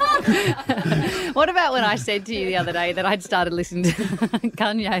 What about when I said to you the other day that I'd started listening to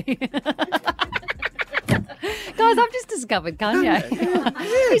Kanye? Guys, I've just discovered Kanye.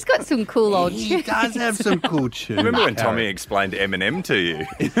 He's got some cool old tunes. He does have some cool tunes. Remember when Tommy explained Eminem to you?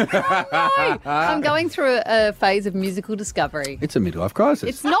 I'm going through a phase of musical discovery. It's a midlife crisis.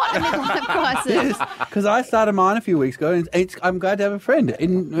 It's not a midlife crisis. Because I started mine a few weeks ago and I'm glad to have a friend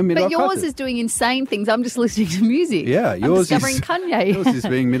in a midlife But yours crisis. is doing insane things. I'm just listening to music. Yeah, I'm yours discovering is Kanye. Yours is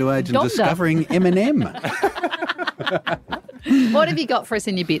being middle-aged and Donda. discovering Eminem. What have you got for us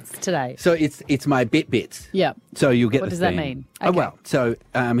in your bits today? So it's my bits. Yeah. So you'll get What the does that theme. mean? Oh, Okay. well, so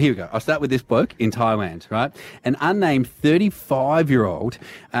here we go. I'll start with this bloke in Thailand, right? An unnamed 35-year-old.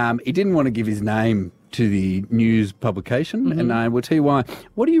 He didn't want to give his name to the news publication, and I will tell you why.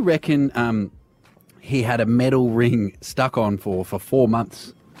 What do you reckon he had a metal ring stuck on for 4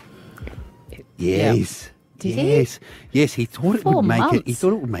 months? Yes. Did he? Yes. Yes, he thought it 4 would make it. He months?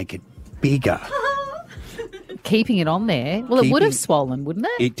 thought it would make it bigger. Keeping it on there. Well, it would have swollen, wouldn't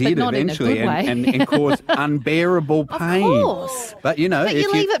it? It did but not eventually, in a good way. and caused unbearable pain. Of course. But you know, But if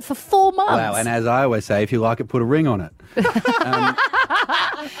you leave it for 4 months. Well, and as I always say, if you like it, put a ring on it. How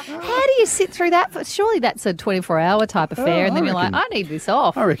do you sit through that? Surely that's a 24-hour type affair, and then you're like, I need this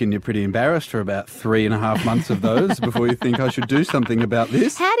off. I reckon you're pretty embarrassed for about 3.5 months of those before you think I should do something about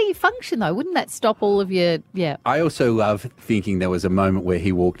this. How do you function, though? Wouldn't that stop all of your... Yeah. I also love thinking there was a moment where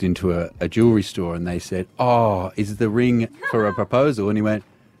he walked into a jewellery store and they said, "Oh, is the ring for a proposal?" And he went,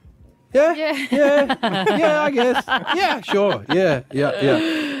 yeah, I guess. Yeah, sure. Yeah.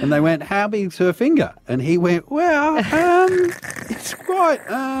 And they went, "How big's her finger?" And he went, "Well, it's quite,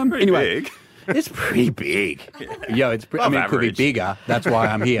 anyway. Big. It's pretty big. Yeah, it's pretty. I mean, it could be average. bigger. That's why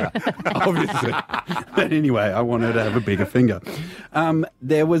I'm here, obviously. But anyway, I want her to have a bigger finger.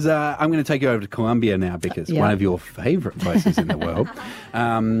 There was I'm going to take you over to Colombia now because one of your favourite places in the world.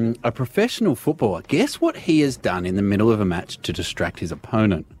 A professional footballer. Guess what he has done in the middle of a match to distract his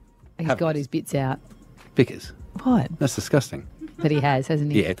opponent? He's got his bits out. Bickers. What? That's disgusting. But he has,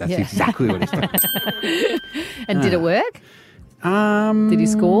 hasn't he? Yeah, that's exactly what he's done. And did it work? Did he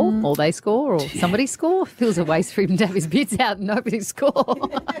score? Or they score? Or somebody score? Feels a waste for him to have his bits out and nobody score.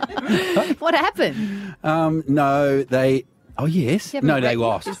 What happened? No, they... Oh, yes. Yeah, No, but they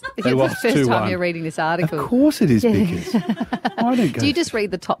lost. It's They the lost first 2-1. time you're reading this article. Of course it is, Yeah. Bickers. I don't go... Do you just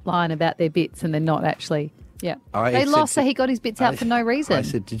read the top line about their bits and then not actually... Yeah. I They said lost, so to- he got his bits out for no reason. I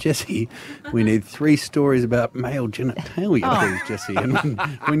said to Jessie, we need 3 stories about male genitalia, Oh. please, Jessie. And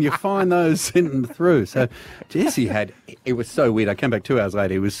when you find those, send them through. So Jessie had, it was so weird. I came back 2 hours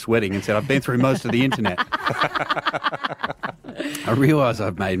later, he was sweating and said, "I've been through most of the internet." I realise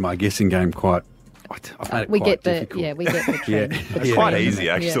I've made my guessing game quite I've made it We quite get the difficult. we get the trend. Yeah. It's quite easy,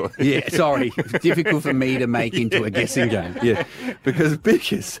 actually. Yeah, sorry. It's difficult for me to make into a guessing game. Yeah.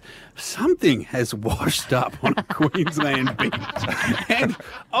 Because something has washed up on a Queensland beach. And,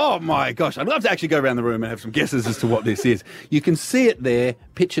 oh my gosh, I'd love to actually go around the room and have some guesses as to what this is. You can see it there,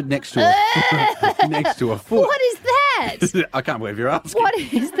 pictured next to a foot. What is that? I can't believe you're asking. What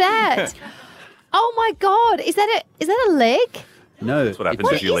is that? Oh my God! Is that a leg? No. That's what happens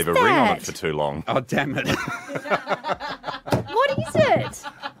if you leave a ring on it for too long. Oh, damn it. What is it?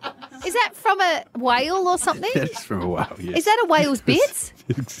 Is that from a whale or something? That's from a whale, yes. Is that a whale's bits?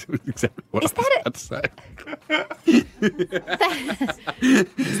 Exactly what Is I was that about to say.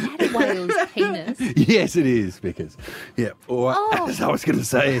 Is that a whale's penis? Yes, it is, because, or Oh. as I was going to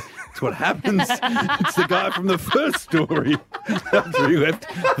say, it's what happens. It's the guy from the first story after he left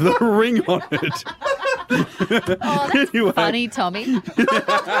the ring on it. Oh, that's Anyway. funny, Tommy.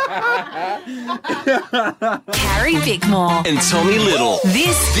 Carrie Bickmore. And Tommy Little.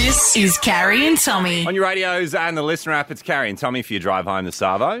 This is Carrie and Tommy. On your radios and the listener app, it's Carrie and Tommy for your drive home the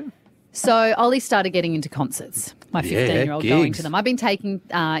Savo. So Ollie started getting into concerts. My Yeah, 15-year-old going gigs. to them. I've been taking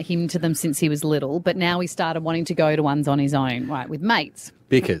him to them since he was little, but now he started wanting to go to ones on his own, right, with mates.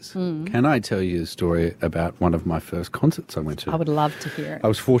 Because, can I tell you a story about one of my first concerts I went to? I would love to hear it. I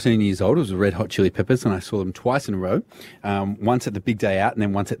was 14 years old. It was the Red Hot Chili Peppers, and I saw them twice in a row. Once at the Big Day Out, and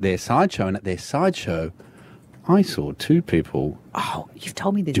then once at their sideshow. And at their sideshow, I saw two people Oh, you've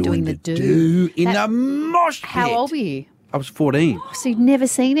told me they're doing the the do in That- the mosh pit. How old were you? I was 14. Oh, so you'd never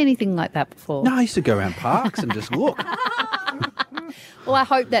seen anything like that before? No, I used to go around parks and just look. Well, I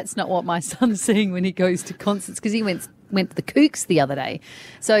hope that's not what my son's seeing when he goes to concerts, because he went to the Kooks the other day.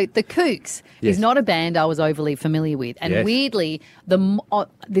 So the Kooks Yes. is not a band I was overly familiar with. And Yes. weirdly,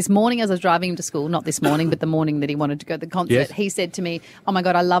 this morning as I was driving him to school, not this morning, but the morning that he wanted to go to the concert, Yes. he said to me, "Oh my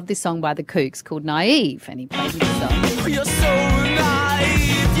God, I love this song by the Kooks called Naive." And he played me the song. You're so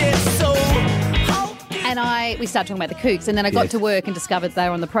naive, yes, so. And we started talking about the Kooks, and then I got Yes. to work and discovered they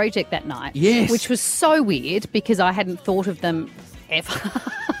were on the project that night. Yes. Which was so weird because I hadn't thought of them ever.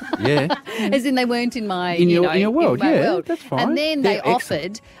 Yeah. As in they weren't in my In your world, in my yeah, world. that's fine. And then they They're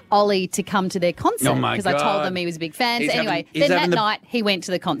excellent. offered Ollie to come to their concert Oh my because I told God. them he was a big fan. He's So anyway, he's then that having the- night he went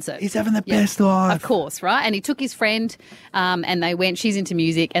to the concert. He's having the best life. Of course, right? And he took his friend and they went, she's into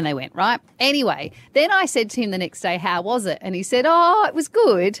music, and they went, right? Anyway, then I said to him the next day, how was it? And he said, oh, it was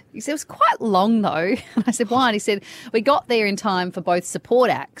good. He said, it was quite long though. And I said, why? And he said, we got there in time for both support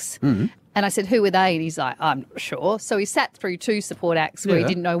acts. And I said, who were they? And he's like, I'm not sure. So he sat through two support acts where he Yeah.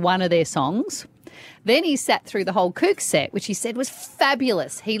 didn't know one of their songs. Then he sat through the whole Kook set, which he said was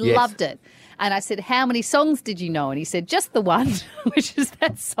fabulous. He Yes. loved it. And I said, how many songs did you know? And he said, just the one, which is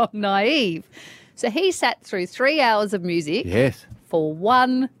that song, Naive. So he sat through 3 hours of music Yes. for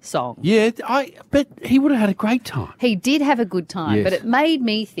one song. Yeah, but he would have had a great time. He did have a good time, Yes. but it made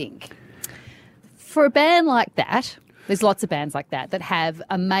me think, for a band like that, there's lots of bands like that that have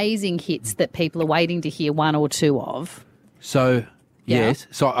amazing hits that people are waiting to hear one or two of. So, Yeah. yes.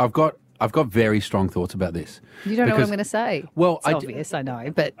 So I've got very strong thoughts about this. You don't know what Because- I'm going to say. Well, it's obvious, I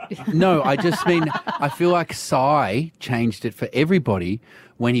know, but No, I just mean, I feel like Psy changed it for everybody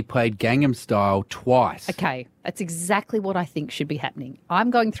when he played Gangnam Style twice. okay, that's exactly what I think should be happening. I'm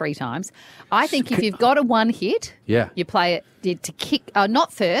going 3 times. I think if you've got a one hit, Yeah. you play it to kick,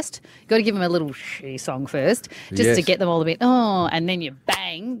 not first. You've got to give them a little shitty song first, just to Yes. get them all a bit, and then you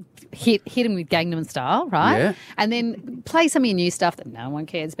bang, hit them with Gangnam Style, right? Yeah. And then play some of your new stuff that no one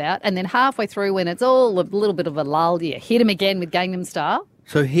cares about. And then halfway through, when it's all a little bit of a lull, you hit them again with Gangnam Style.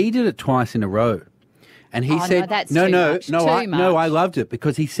 So he did it twice in a row. And he Oh, no, said, that's too much, too I much. loved it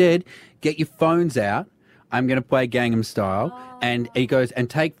because he said, get your phones out. I'm going to play Gangnam Style. And he goes, and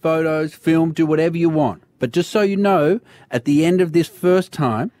take photos, film, do whatever you want. But just so you know, at the end of this first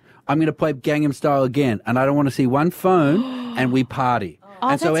time, I'm going to play Gangnam Style again. And I don't want to see one phone and we party. Oh,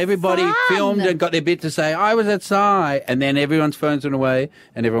 and so that's everybody fun. filmed and got their bit to say, I was at Psy. And then everyone's phones went away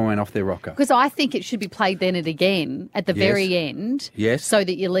and everyone went off their rocker. Because I think it should be played then and again at the Yes. very end. Yes. So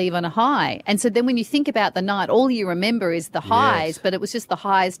that you leave on a high. And so then when you think about the night, all you remember is the highs, Yes. but it was just the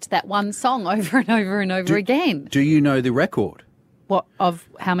highs to that one song over and over and over again. Do you know the record? What, of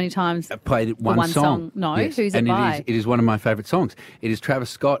how many times? Played it The one, one song. song. No, who's it and by? It is one of my favourite songs. It is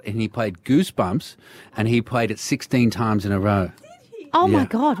Travis Scott, and he played Goosebumps, and he played it 16 times in a row. Oh my Yeah.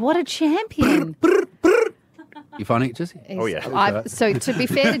 God, what a champion. You finding it, Jesse? Oh, yeah. So to be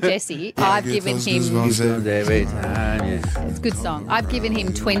fair to Jesse, I've given him... Every time, yeah. It's a good song. I've given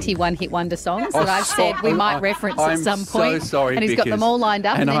him 21 hit wonder songs that I've said we might reference at some point. I'm so sorry, and he's got them all lined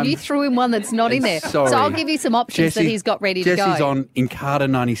up, and then you threw him one that's not in there. Sorry. So I'll give you some options that he's got ready to go. Jesse's on Encarta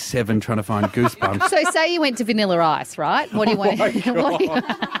 97 trying to find Goosebumps. So say you went to Vanilla Ice, right? What do you want to hear?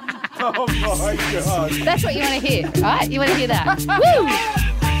 Oh, my God. That's what you want to hear, right? You want to hear that? Woo!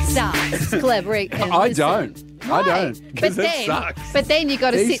 Stars, collaborate. I don't. I don't. Because it sucks. But then you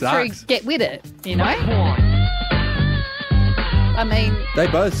got to sit through, get with it, you know? I mean... They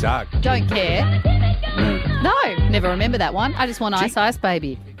both suck. Don't care. No, never remember that one. I just want Ice Ice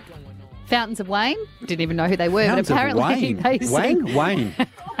Baby. Fountains of Wayne. Didn't even know who they were, Fountains but apparently of they sing... Wayne?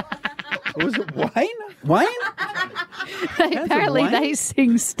 Was it Wayne? Wayne? Apparently they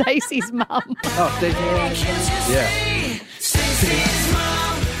sing Stacey's mum. Oh, Stacey. Yeah.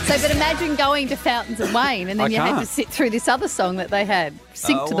 So, but imagine going to Fountains of Wayne and then you had to sit through this other song that they had,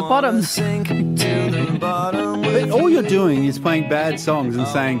 Sink to the Bottom. But all you're doing is playing bad songs and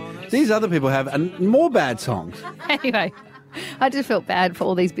saying, these other people have more bad songs. Anyway, I just felt bad for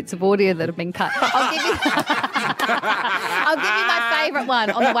all these bits of audio that have been cut. I'll give you my favourite one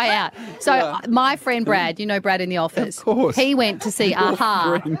on the way out. So my friend Brad, you know Brad in the office. Of course. He went to see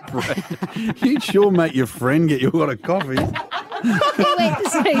Aha. Friend Brad. You'd sure make your friend get you a lot of coffee. He went to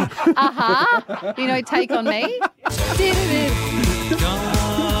see Aha. You know, Take On Me.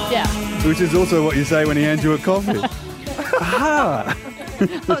 Yeah. Which is also what you say when he hands you a coffee. Aha.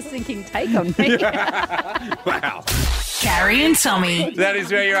 I was thinking Take On Me. Wow. Carrie and Tommy. That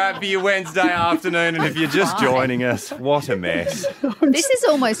is where you're at for your Wednesday afternoon, and if you're just joining us, what a mess. This is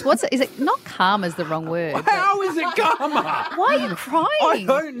almost, is it, not karma's the wrong word. How is it karma? Why are you crying? I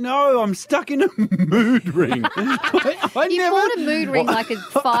don't know. I'm stuck in a mood ring. You bought a mood ring like a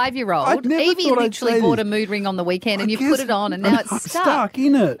 5-year-old. Evie literally bought a mood ring on the weekend and you put it on and now it's stuck.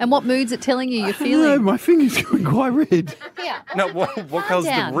 In it. And what mood's it telling you you're feeling? No, my finger's going quite red. Yeah. No, what colour's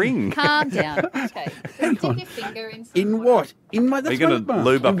the ring? Calm down. Okay. Dip your finger in what? In my... That's Are you going to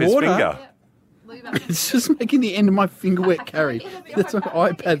lube up his finger? It's just making the end of my finger wet, Carrie. That's my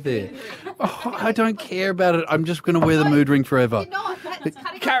iPad there. Oh, I don't care about it. I'm just going to wear the mood ring forever.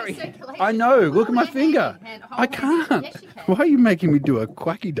 Carrie, I know. Look at my finger. I can't. Why are you making me do a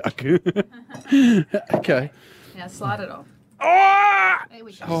quacky duck? Okay. Now slide it off. There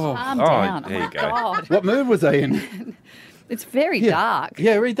we go. Calm down. There you go. God. What mood was I in? It's very dark.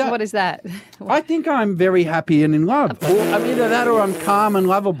 Yeah, read that. What is that? I think I'm very happy and in love. Either that or I'm calm and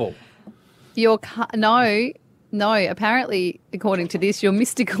lovable. You're no. Apparently, according to this, you're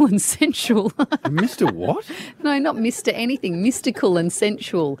mystical and sensual. Mr. what? No, not Mr. anything. Mystical and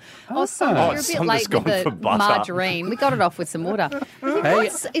sensual. Oh, sorry, you're a bit late with the margarine. We got it off with some water. Hey,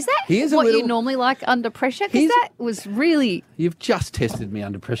 is that what you normally like under pressure? Because that was really... You've just tested me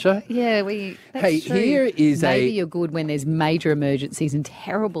under pressure. Yeah, that's true. Here is Maybe you're good when there's major emergencies and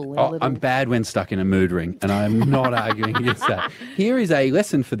terrible when little... I'm bad when stuck in a mood ring, and I'm not arguing against that. Here is a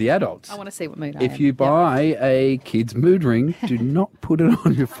lesson for the adults. I want to see what mood I am. If you buy a kid's mood ring, do not put it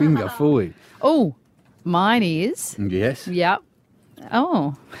on your finger fully. Oh, mine is. Yes. Yep.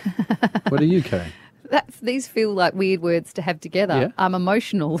 Oh. What are you, Kay? These feel like weird words to have together. Yeah. I'm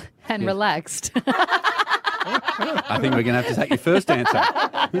emotional and relaxed. I think we're going to have to take your first answer.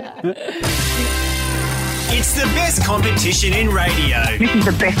 It's the best competition in radio. This is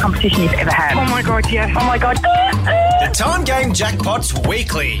the best competition you've ever had. Oh my God, yes. Oh my God. The Time Game Jackpots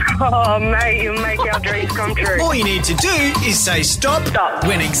Weekly. Oh, mate, you make our dreams come true. All you need to do is say stop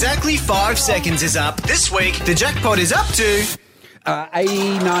when exactly 5 seconds is up. This week, the jackpot is up to...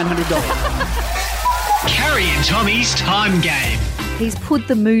 $900. Carrie and Tommy's Time Game. He's put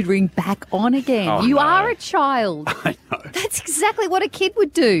the mood ring back on again. Oh, you no. are a child. I know. That's exactly what a kid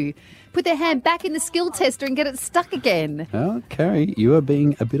would do. Put their hand back in the skill tester and get it stuck again. Well, Carrie, you are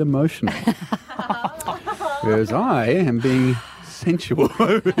being a bit emotional. Whereas I am being sensual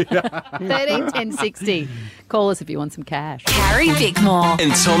over here. 13 10 60. Call us if you want some cash. Carrie Bickmore.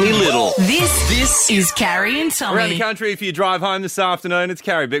 And Tommy Little. This is Carrie and Tommy. Around the country, if you drive home this afternoon, it's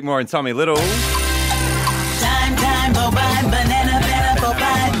Carrie Bickmore and Tommy Little. Time, go by, banana, go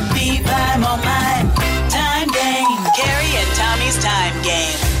by, be by, more mine. Time game. Carrie and Tommy's Time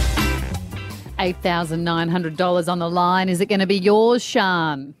Game. $8,900 on the line. Is it going to be yours,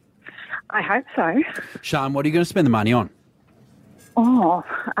 Sian? I hope so. Sian, what are you going to spend the money on? Oh,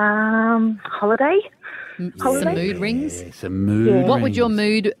 holiday? Some mood rings? Yeah, some mood rings. What would your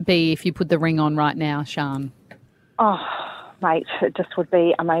mood be if you put the ring on right now, Sian? Oh, mate, it just would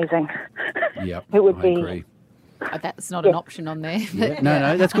be amazing. Yep, It would I be agree. That's not an option on there. Yeah,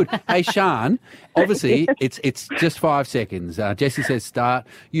 no, that's good. Hey, Sean, obviously it's just 5 seconds. Jessie says start.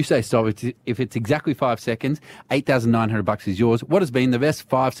 You say stop. If it's exactly 5 seconds, $8,900 is yours. What has been the best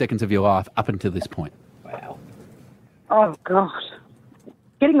 5 seconds of your life up until this point? Oh, God.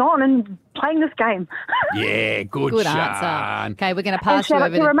 Getting on and playing this game. Yeah, good Good Sean. answer. Okay, we're going to And pass you shout out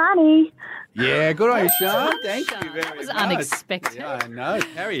over to to... Romani. Yeah, good on you, Sean. Thank you very much. That was unexpected. Yeah, I know.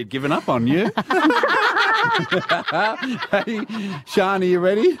 Harry had given up on you. Hey, Sean, are you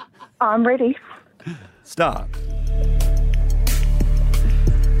ready? I'm ready. Start.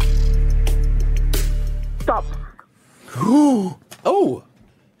 Stop. Oh,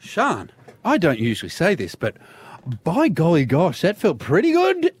 Sean, I don't usually say this, but by golly gosh, that felt pretty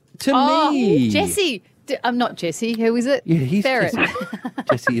good to me. Jesse. I'm not Jesse. Who is it? Yeah, he's Ferret.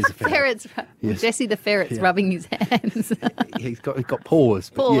 Jesse is a ferret. Ferret's. Yes. Jesse the ferret's rubbing his hands. He's got paws.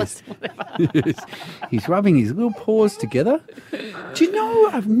 But Paws. Yes. He's rubbing his little paws together. Do you know,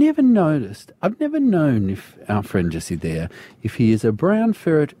 I've never known if our friend Jesse there, if he is a brown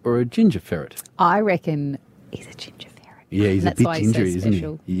ferret or a ginger ferret. I reckon he's a ginger ferret. Yeah, he's That's a bit why he's so gingery, isn't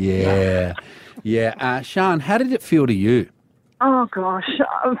special. he? Yeah. Yeah. Sean, how did it feel to you? Oh, gosh.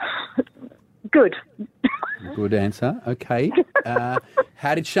 Good. Good answer. Okay.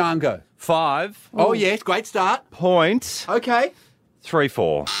 How did Sean go? 5. Oh, yes. Great start. Point. Okay.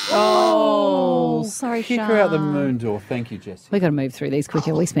 3-4. Oh, sorry, Kick Sean. her out the moon door. Thank you, Jesse. We've got to move through these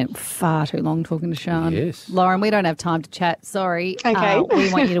quicker. We spent far too long talking to Sean. Yes. Lauren, we don't have time to chat. Sorry. Okay.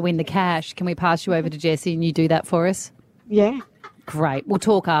 We want you to win the cash. Can we pass you over to Jesse and you do that for us? Yeah. Great. We'll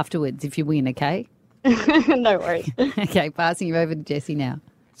talk afterwards if you win, okay? No worries. Okay, passing you over to Jesse now.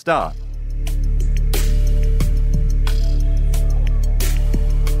 Start.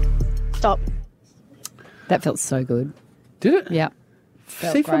 Stop. That felt so good. Did it? Yeah.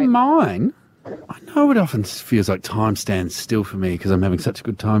 See, for mine, I know it often feels like time stands still for me because I'm having such a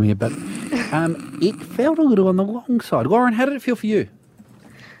good time here, but it felt a little on the long side. Lauren, how did it feel for you?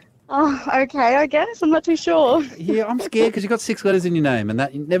 Oh, okay, I guess. I'm not too sure. Yeah, I'm scared because you've got 6 letters in your name, and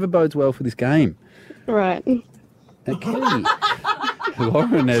that never bodes well for this game. Right. Okay.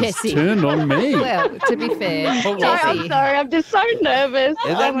 Lauren has Jesse. turned on me. Well, to be fair, I'm Jesse. sorry. I'm just so nervous.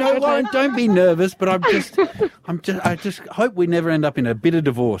 Is that, Oh my no, goodness. Lauren, don't be nervous, but I just hope we never end up in a bitter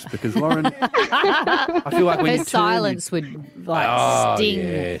divorce because Lauren, I feel like when Her you turn, silence would sting.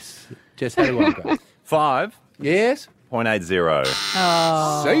 yes. Jess, how do I go? 5. Yes. 0.80.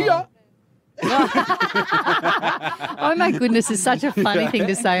 Oh. See ya. Oh my goodness, is such a funny thing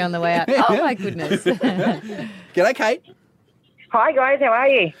to say on the way out. Oh my goodness. G'day, Kate. Hi guys, how are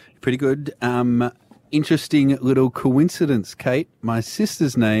you? Pretty good. Interesting little coincidence, Kate. My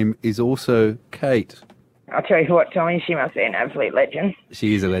sister's name is also Kate. I'll tell you what, Tommy, she must be an absolute legend.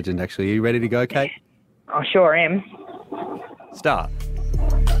 She is a legend, actually. Are you ready to go, Kate? I sure am. Start.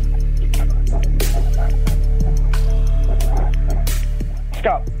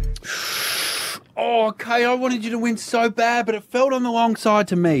 Stop. Oh, Kate, I wanted you to win so bad, but it felt on the long side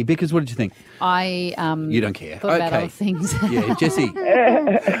to me because what did you think? I You don't care. thought about Okay. other things. Yeah, Jesse.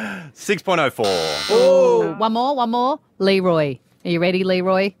 6.04. Oh, one more. Leroy. Are you ready,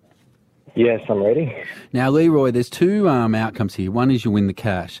 Leroy? Yes, I'm ready. Now, Leroy, there's 2 outcomes here. One is you win the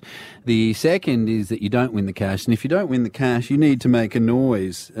cash. The second is that you don't win the cash. And if you don't win the cash, you need to make a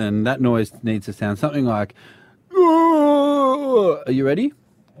noise. And that noise needs to sound something like, "Oh." Are you ready?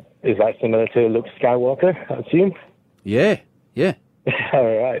 Is that similar to Luke Skywalker, I assume? Yeah.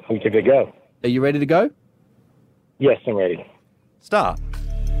 All right, we'll give it a go. Are you ready to go? Yes, I'm ready. Start.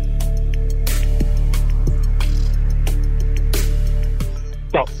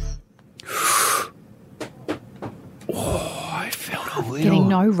 Stop. I felt a little. Getting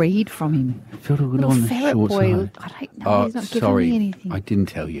no read from him. I felt a little on the ferret short boy. side. I don't know. Oh, He's not giving sorry. me anything. I didn't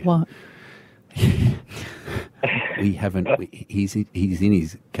tell you. What? We haven't. He's in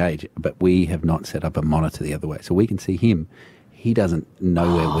his cage, but we have not set up a monitor the other way, so we can see him. He doesn't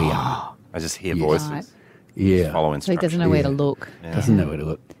know where we are. I just hear Yes. voices. Right. Yeah, Follow So he instructions. doesn't know where to look. doesn't know where to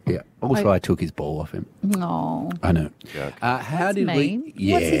look. Yeah. Also, I- I took his ball off him. No. I know. Joke. How That's did mean. we?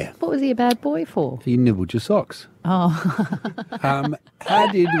 Yeah. What was he a bad boy for? He nibbled your socks. Oh. How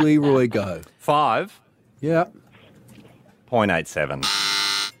did Leroy go? 5. Yeah. 0.87.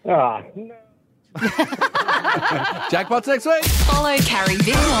 Ah, Jackpots next week. Follow Carrie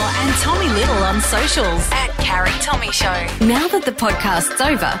Bickmore and Tommy Little on socials at Carrie Tommy Show. Now that the podcast's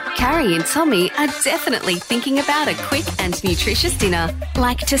over, Carrie and Tommy are definitely thinking about a quick and nutritious dinner.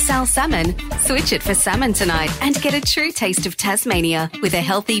 Like Tassal salmon. Switch it for salmon tonight and get a true taste of Tasmania with a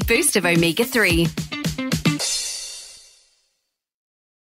healthy boost of omega-3.